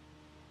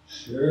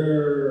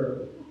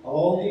 Sure.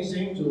 All these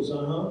angels,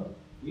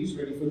 He's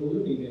ready for the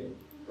loony bin.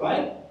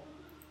 Right?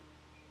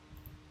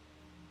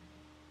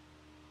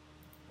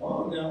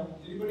 Oh, now,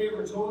 did anybody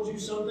ever told you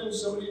something?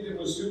 Somebody that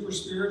was super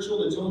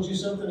spiritual that told you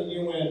something and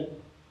you went,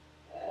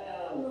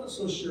 I'm not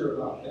so sure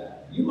about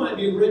that. You might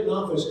be written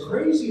off as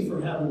crazy for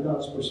having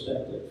God's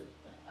perspective.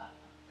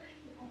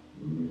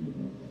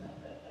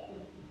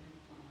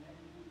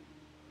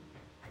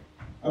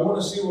 I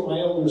want to see what my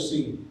elders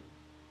see.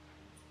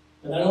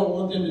 And I don't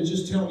want them to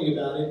just tell me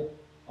about it,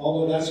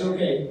 although that's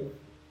okay.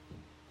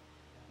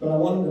 But I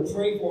want them to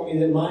pray for me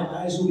that my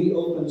eyes will be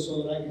open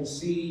so that I can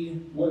see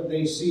what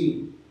they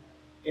see.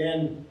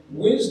 And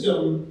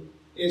wisdom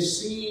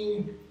is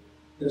seeing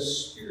the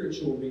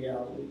spiritual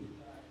reality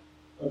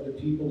of the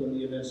people and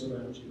the events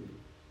around you.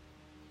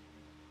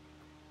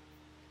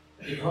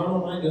 The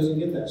carnal mind doesn't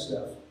get that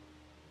stuff.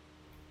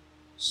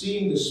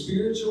 Seeing the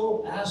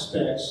spiritual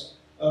aspects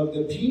of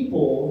the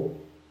people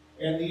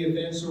and the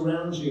events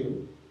around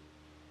you.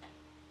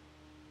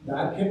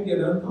 That can get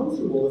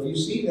uncomfortable if you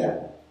see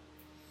that.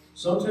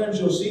 Sometimes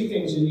you'll see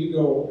things and you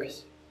go,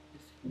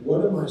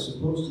 what am I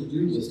supposed to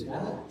do with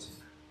that?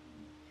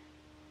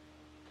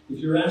 If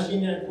you're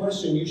asking that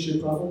question, you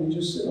should probably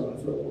just sit on it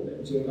for a little bit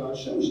until God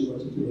shows you what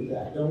to do with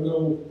that. Don't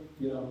go,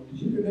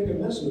 because you could make a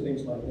mess with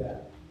things like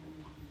that.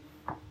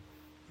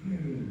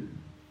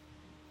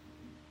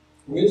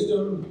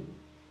 Wisdom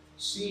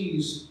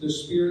sees the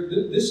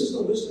Spirit. This is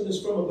the wisdom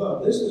that's from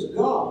above. This is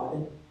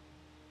God.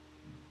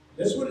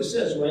 That's what it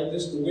says, right?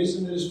 This is the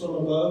wisdom that is from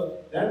above.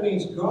 That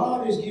means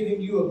God is giving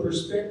you a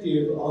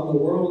perspective on the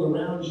world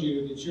around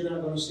you that you're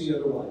not going to see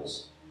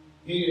otherwise.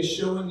 He is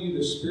showing you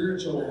the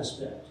spiritual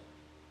aspect.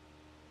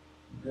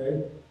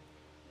 Okay?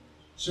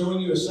 Showing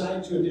you a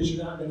side to it that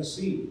you're not going to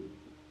see.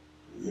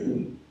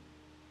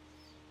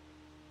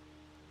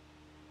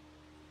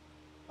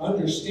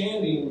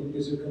 Understanding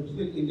is a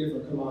completely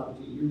different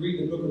commodity. You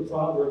read the book of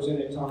Proverbs and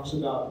it talks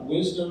about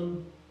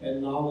wisdom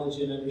and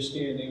knowledge and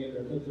understanding, and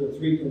they're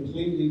 3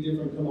 completely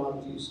different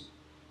commodities.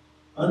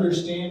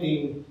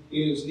 Understanding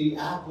is the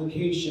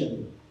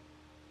application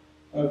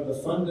of the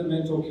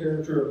fundamental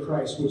character of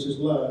Christ, which is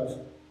love,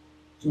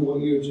 to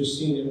what you have just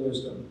seen in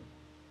wisdom.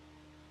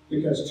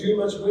 Because too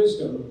much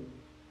wisdom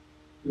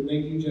could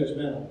make you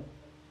judgmental.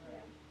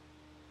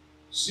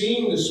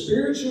 Seeing the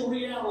spiritual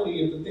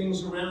reality of the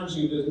things around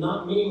you does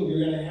not mean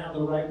you're going to have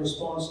the right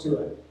response to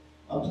it.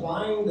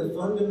 Applying the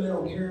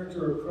fundamental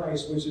character of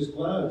Christ, which is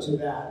love, to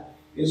that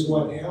is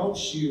what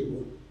helps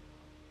you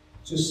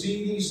to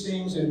see these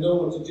things and know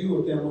what to do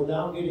with them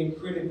without getting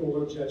critical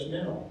or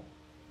judgmental.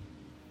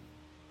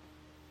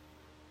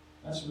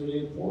 That's really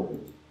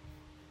important.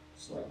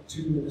 It's like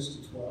 2 minutes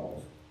to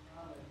 12.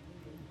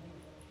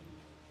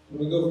 Let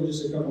me go for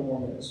just a couple more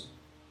minutes.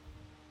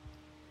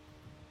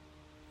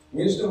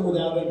 Wisdom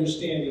without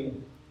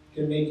understanding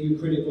can make you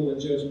critical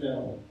and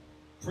judgmental.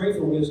 Pray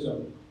for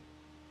wisdom.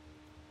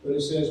 But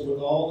it says, with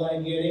all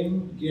thy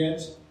getting,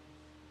 get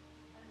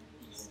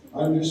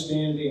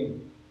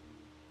understanding.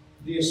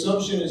 The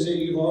assumption is that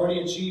you've already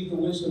achieved the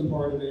wisdom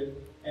part of it,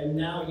 and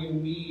now you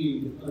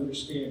need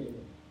understanding.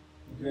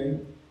 Okay?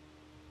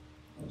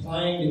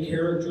 Applying the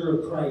character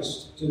of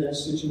Christ to that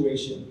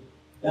situation.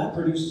 That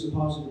produces a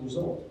positive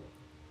result.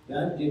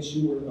 That gets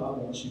you where God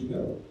wants you to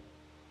go.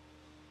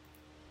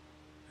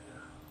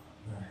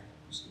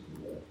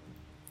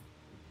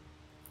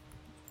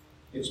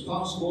 It's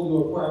possible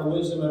to acquire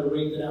wisdom at a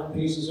rate that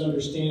outpaces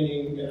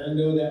understanding, and I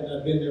know that, and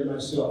I've been there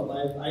myself.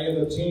 I have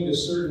obtained a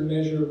certain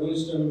measure of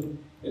wisdom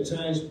at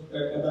times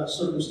about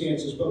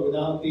circumstances, but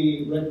without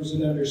the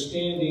requisite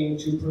understanding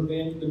to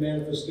prevent the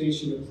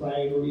manifestation of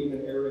pride or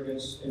even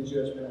arrogance and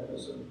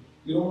judgmentalism.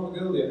 You don't want to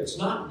go there. It's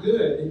not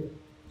good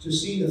to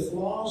see the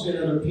flaws in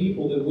other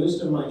people that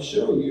wisdom might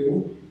show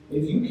you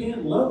if you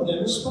can't love them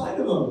in spite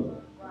of them?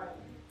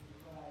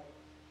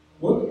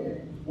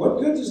 What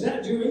good does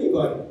that do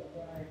anybody?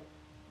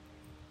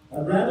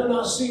 I'd rather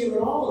not see them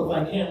at all if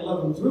I can't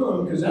love them through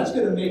them, because that's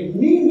going to make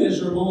me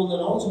miserable, and then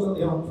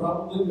ultimately I'll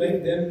probably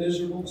make them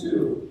miserable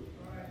too.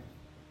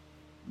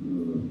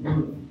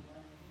 Mm-hmm.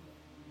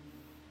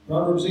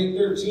 Proverbs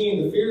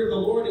 8:13, the fear of the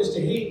Lord is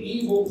to hate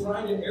evil,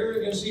 pride and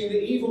arrogancy, and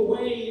the evil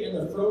way, and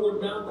the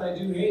froward mouth I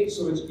do hate.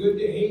 So it's good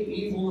to hate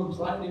evil and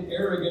pride and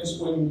arrogance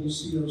when you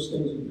see those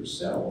things in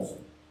yourself.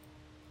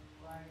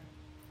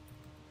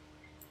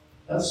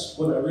 That's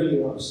what I really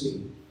want to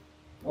see.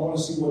 I want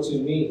to see what's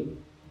in me.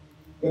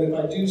 But if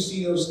I do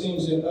see those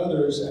things in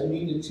others, I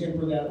need to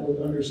temper that with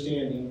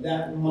understanding.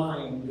 That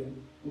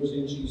mind was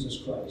in Jesus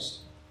Christ.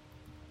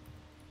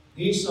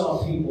 He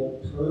saw people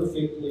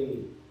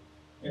perfectly,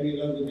 and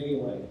he loved them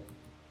anyway.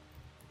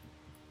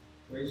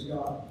 Praise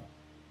God.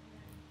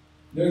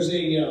 There's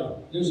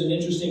an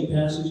interesting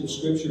passage of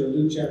Scripture in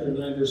Luke chapter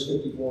 9, verse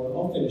 54.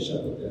 I'll finish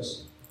up with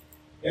this.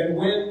 And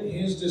when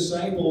his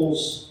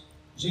disciples,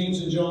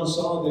 James and John,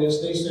 saw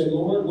this, they said,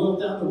 Lord, wilt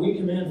thou that we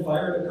command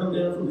fire to come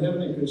down from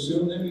heaven and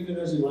consume them, even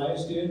as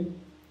Elias did?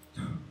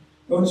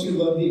 Don't you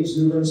love the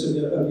exuberance of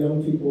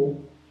young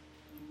people?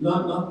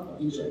 Not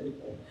these young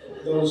people,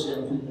 those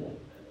young people.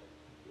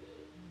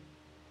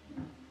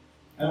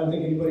 I don't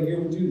think anybody here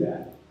would do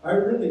that. I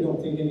really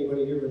don't think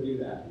anybody here would do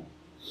that.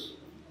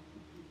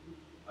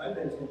 I've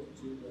been tempted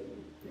to, but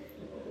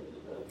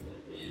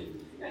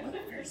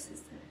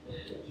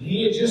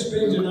he had just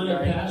been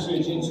denied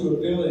passage into a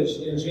village,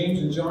 and James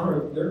and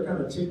John they're kind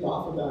of ticked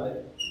off about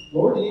it.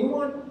 Lord, do you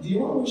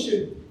want we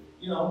should,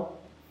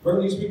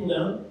 burn these people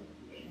down?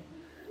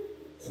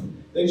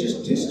 They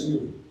just dissed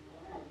you.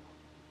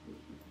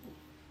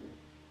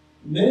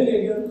 Many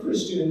a young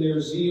Christian in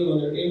their zeal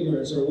and their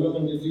ignorance are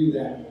willing to do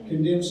that,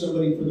 condemn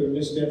somebody for their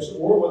missteps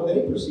or what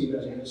they perceive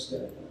as a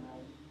misstep.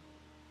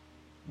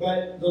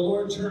 But the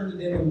Lord turned to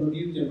them and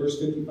rebuked them, verse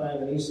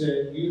 55, and he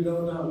said, you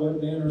know not what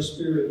manner of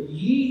spirit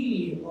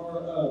ye are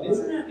of.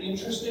 Isn't that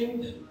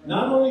interesting?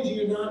 Not only do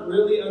you not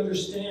really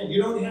understand, you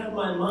don't have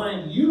my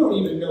mind, you don't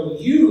even know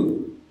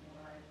you.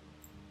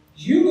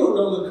 You don't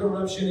know the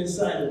corruption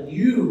inside of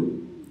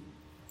you.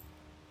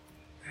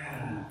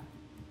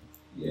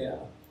 Yeah.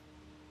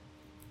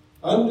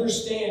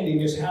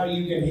 Understanding is how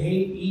you can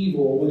hate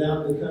evil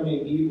without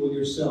becoming evil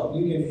yourself.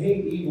 You can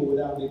hate evil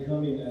without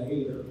becoming a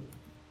hater.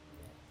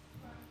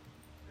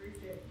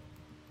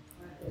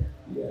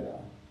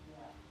 Yeah.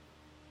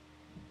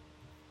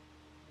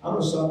 I'm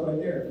going to stop right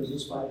there because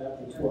it's 5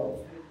 after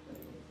 12.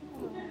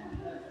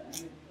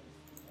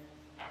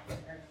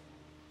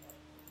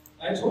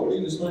 I told you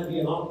this might be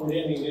an awkward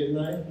ending, didn't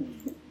I?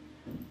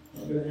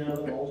 I'm going to have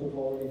an altar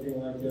call or anything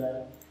like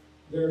that.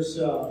 There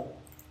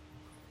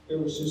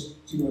was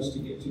just too much to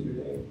get to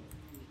today.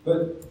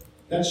 But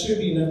that should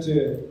be enough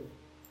to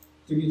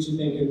get you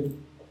thinking.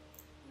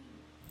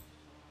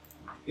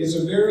 It's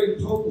a very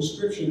potent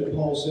scripture that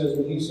Paul says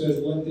when he says,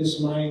 let this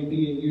mind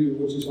be in you,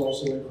 which is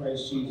also in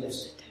Christ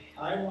Jesus.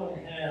 I want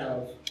to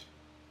have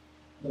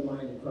the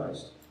mind of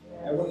Christ.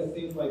 I want to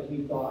think like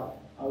he thought.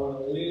 I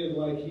want to live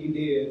like he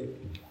did.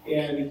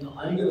 And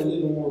I'm going to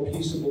live a more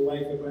peaceable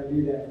life if I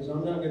do that, because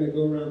I'm not going to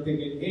go around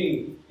thinking,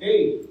 hey,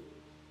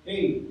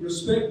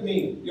 respect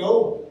me.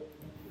 Yo,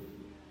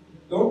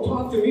 don't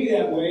talk to me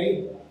that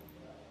way,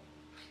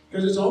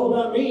 because it's all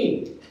about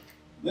me.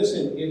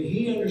 Listen, if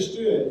he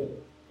understood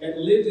and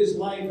lived his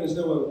life as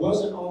though it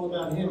wasn't all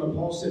about him, and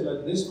Paul said,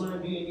 let this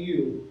mind be in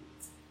you,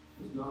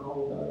 it's not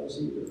all about us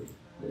either.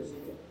 Praise the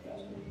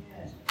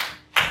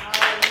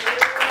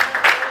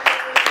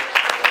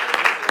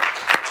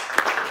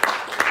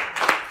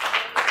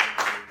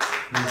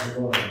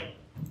Lord.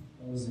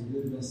 That was a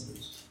good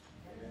message.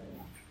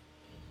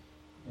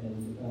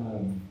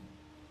 And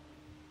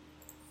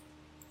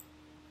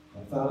I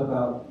thought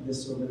about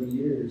this over the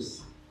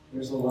years.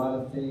 There's a lot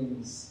of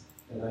things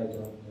that I don't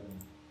know.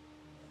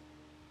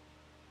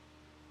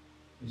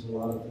 There's a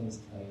lot of things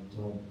I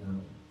don't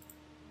know.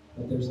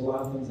 But there's a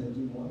lot of things I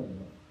do want to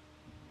know.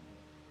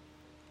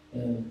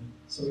 And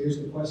so here's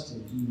the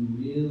question. Do you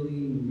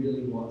really,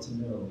 really want to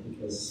know?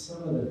 Because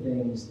some of the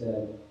things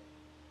that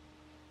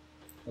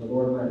the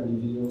Lord might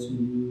reveal to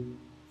you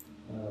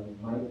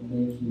might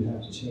make you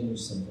have to change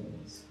some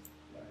things.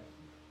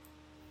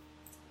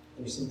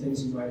 There's some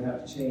things you might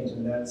have to change,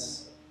 and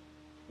that's,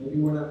 maybe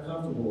we're not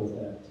comfortable with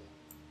that.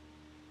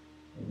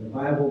 And the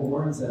Bible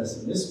warns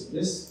us, and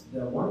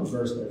the one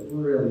verse that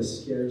really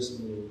scares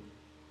me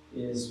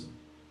is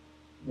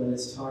when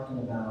it's talking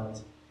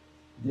about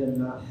them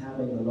not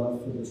having a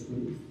love for the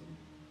truth.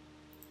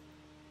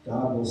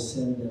 God will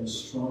send them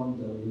strong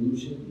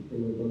delusion. They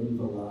will believe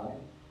a lie.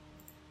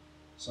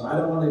 So I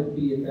don't want to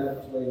be at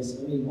that place.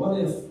 I mean, what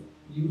if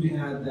you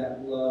had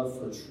that love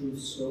for truth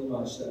so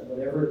much that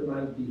whatever it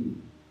might be,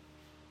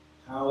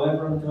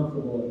 however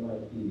uncomfortable it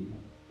might be,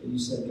 that you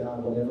said,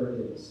 God, whatever it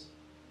is.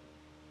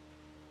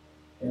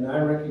 And I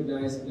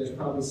recognize that there's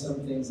probably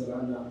some things that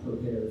I'm not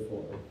prepared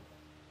for.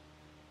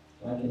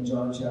 Like like in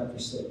John chapter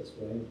 6,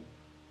 right?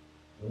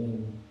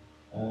 When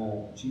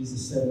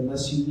Jesus said,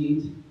 unless you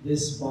eat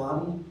this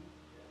body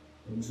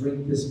and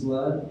drink this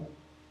blood.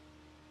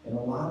 And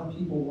a lot of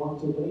people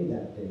walked away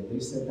that day. They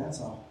said,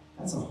 that's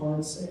a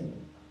hard saying.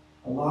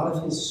 A lot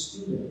of his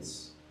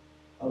students,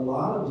 a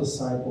lot of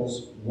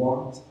disciples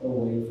walked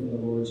away from the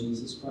Lord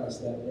Jesus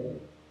Christ that day.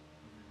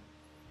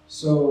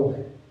 So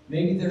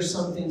maybe there's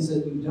some things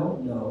that you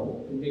don't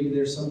know, and maybe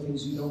there's some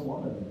things you don't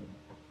want to know.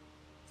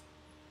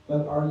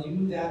 But are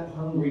you that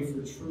hungry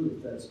for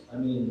truth?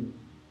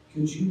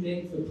 Could you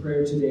make the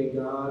prayer today,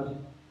 God,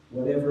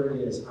 whatever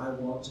it is, I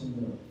want to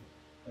know.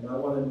 And I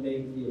want to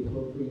make the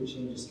appropriate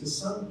changes. Because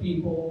some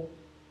people,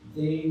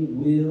 they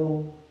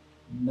will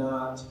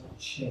not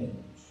change.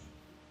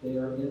 They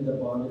are in the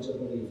bondage of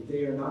belief.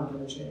 They are not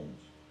going to change.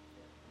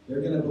 They're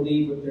going to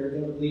believe what they're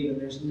going to believe,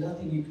 and there's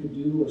nothing you could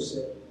do or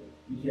say.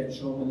 You can't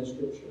show them in the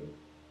Scripture.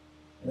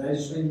 And I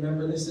just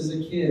remember this as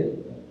a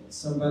kid.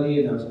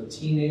 Somebody, and I was a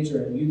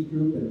teenager in a youth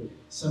group, and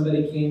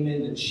somebody came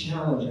in to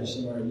challenge us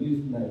in our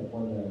youth night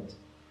one night.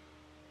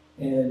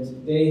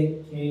 And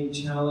they came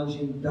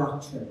challenging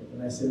doctrine.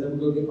 And I said, let me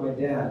go get my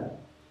dad.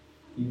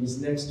 He was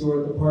next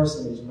door at the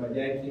parsonage. And my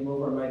dad came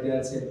over, and my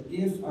dad said,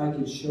 if I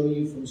could show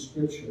you from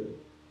Scripture,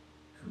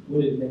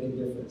 would it make a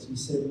difference? He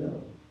said,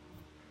 no.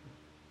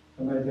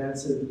 And my dad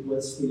said,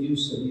 what's the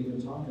use of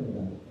even talking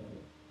about it?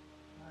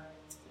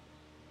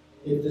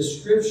 If the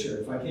Scripture,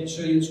 if I can't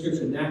show you the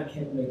Scripture, and that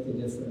can't make the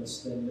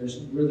difference, then there's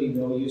really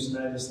no use.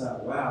 And I just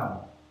thought,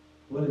 wow,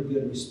 what a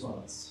good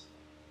response.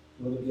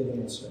 What a good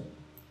answer.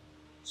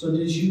 So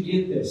did you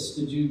get this?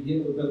 Did you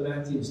get what Brother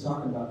McAtee was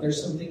talking about?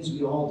 There's some things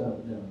we all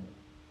don't know.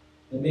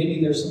 And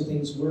maybe there's some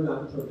things we're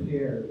not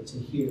prepared to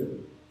hear.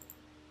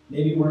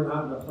 Maybe we're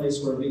not in a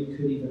place where we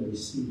could even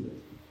receive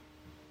it.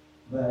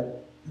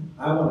 But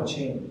I want to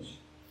change.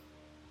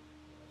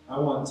 I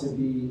want to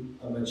be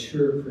a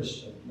mature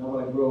Christian. And I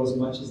want to grow as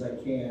much as I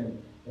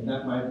can. And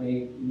that might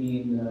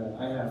mean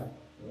I have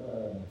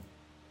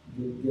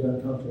get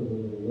uncomfortable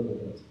a little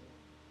bit.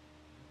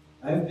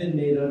 I've been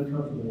made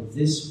uncomfortable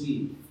this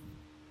week,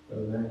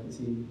 Brother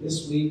McAtee.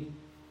 This week,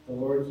 the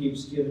Lord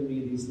keeps giving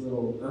me these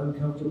little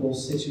uncomfortable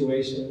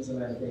situations,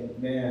 and I think,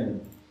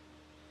 man,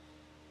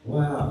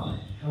 wow,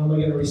 how am I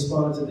going to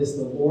respond to this?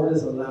 The Lord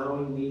is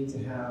allowing me to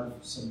have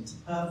some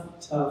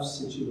tough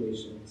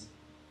situations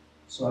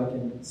so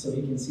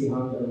He can see how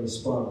I'm going to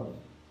respond.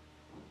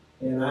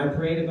 And I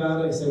prayed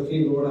about it. I said,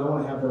 okay, Lord, I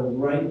want to have the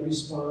right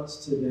response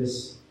to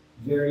this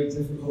very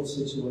difficult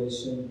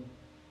situation.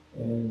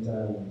 And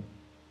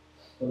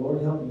the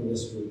Lord helped me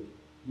this week.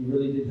 He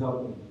really did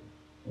help me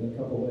in a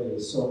couple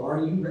ways. So are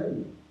you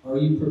ready? Are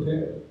you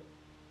prepared?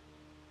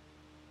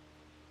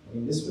 I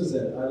mean,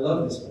 I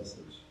love this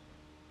message.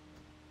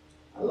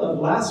 I love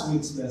last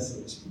week's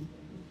message.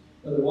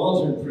 Brother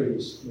Waldron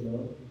preached,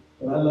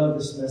 But I love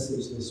this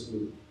message this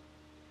week.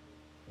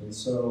 And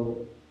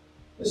so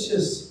let's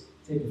just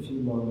take a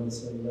few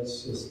moments and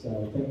let's just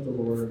thank the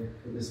Lord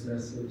for this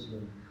message.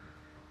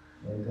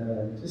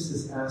 And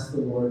just ask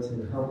the Lord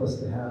to help us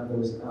to have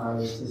those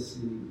eyes to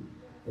see,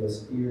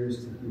 those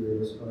ears to hear,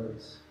 those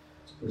hearts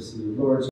to perceive. Lord,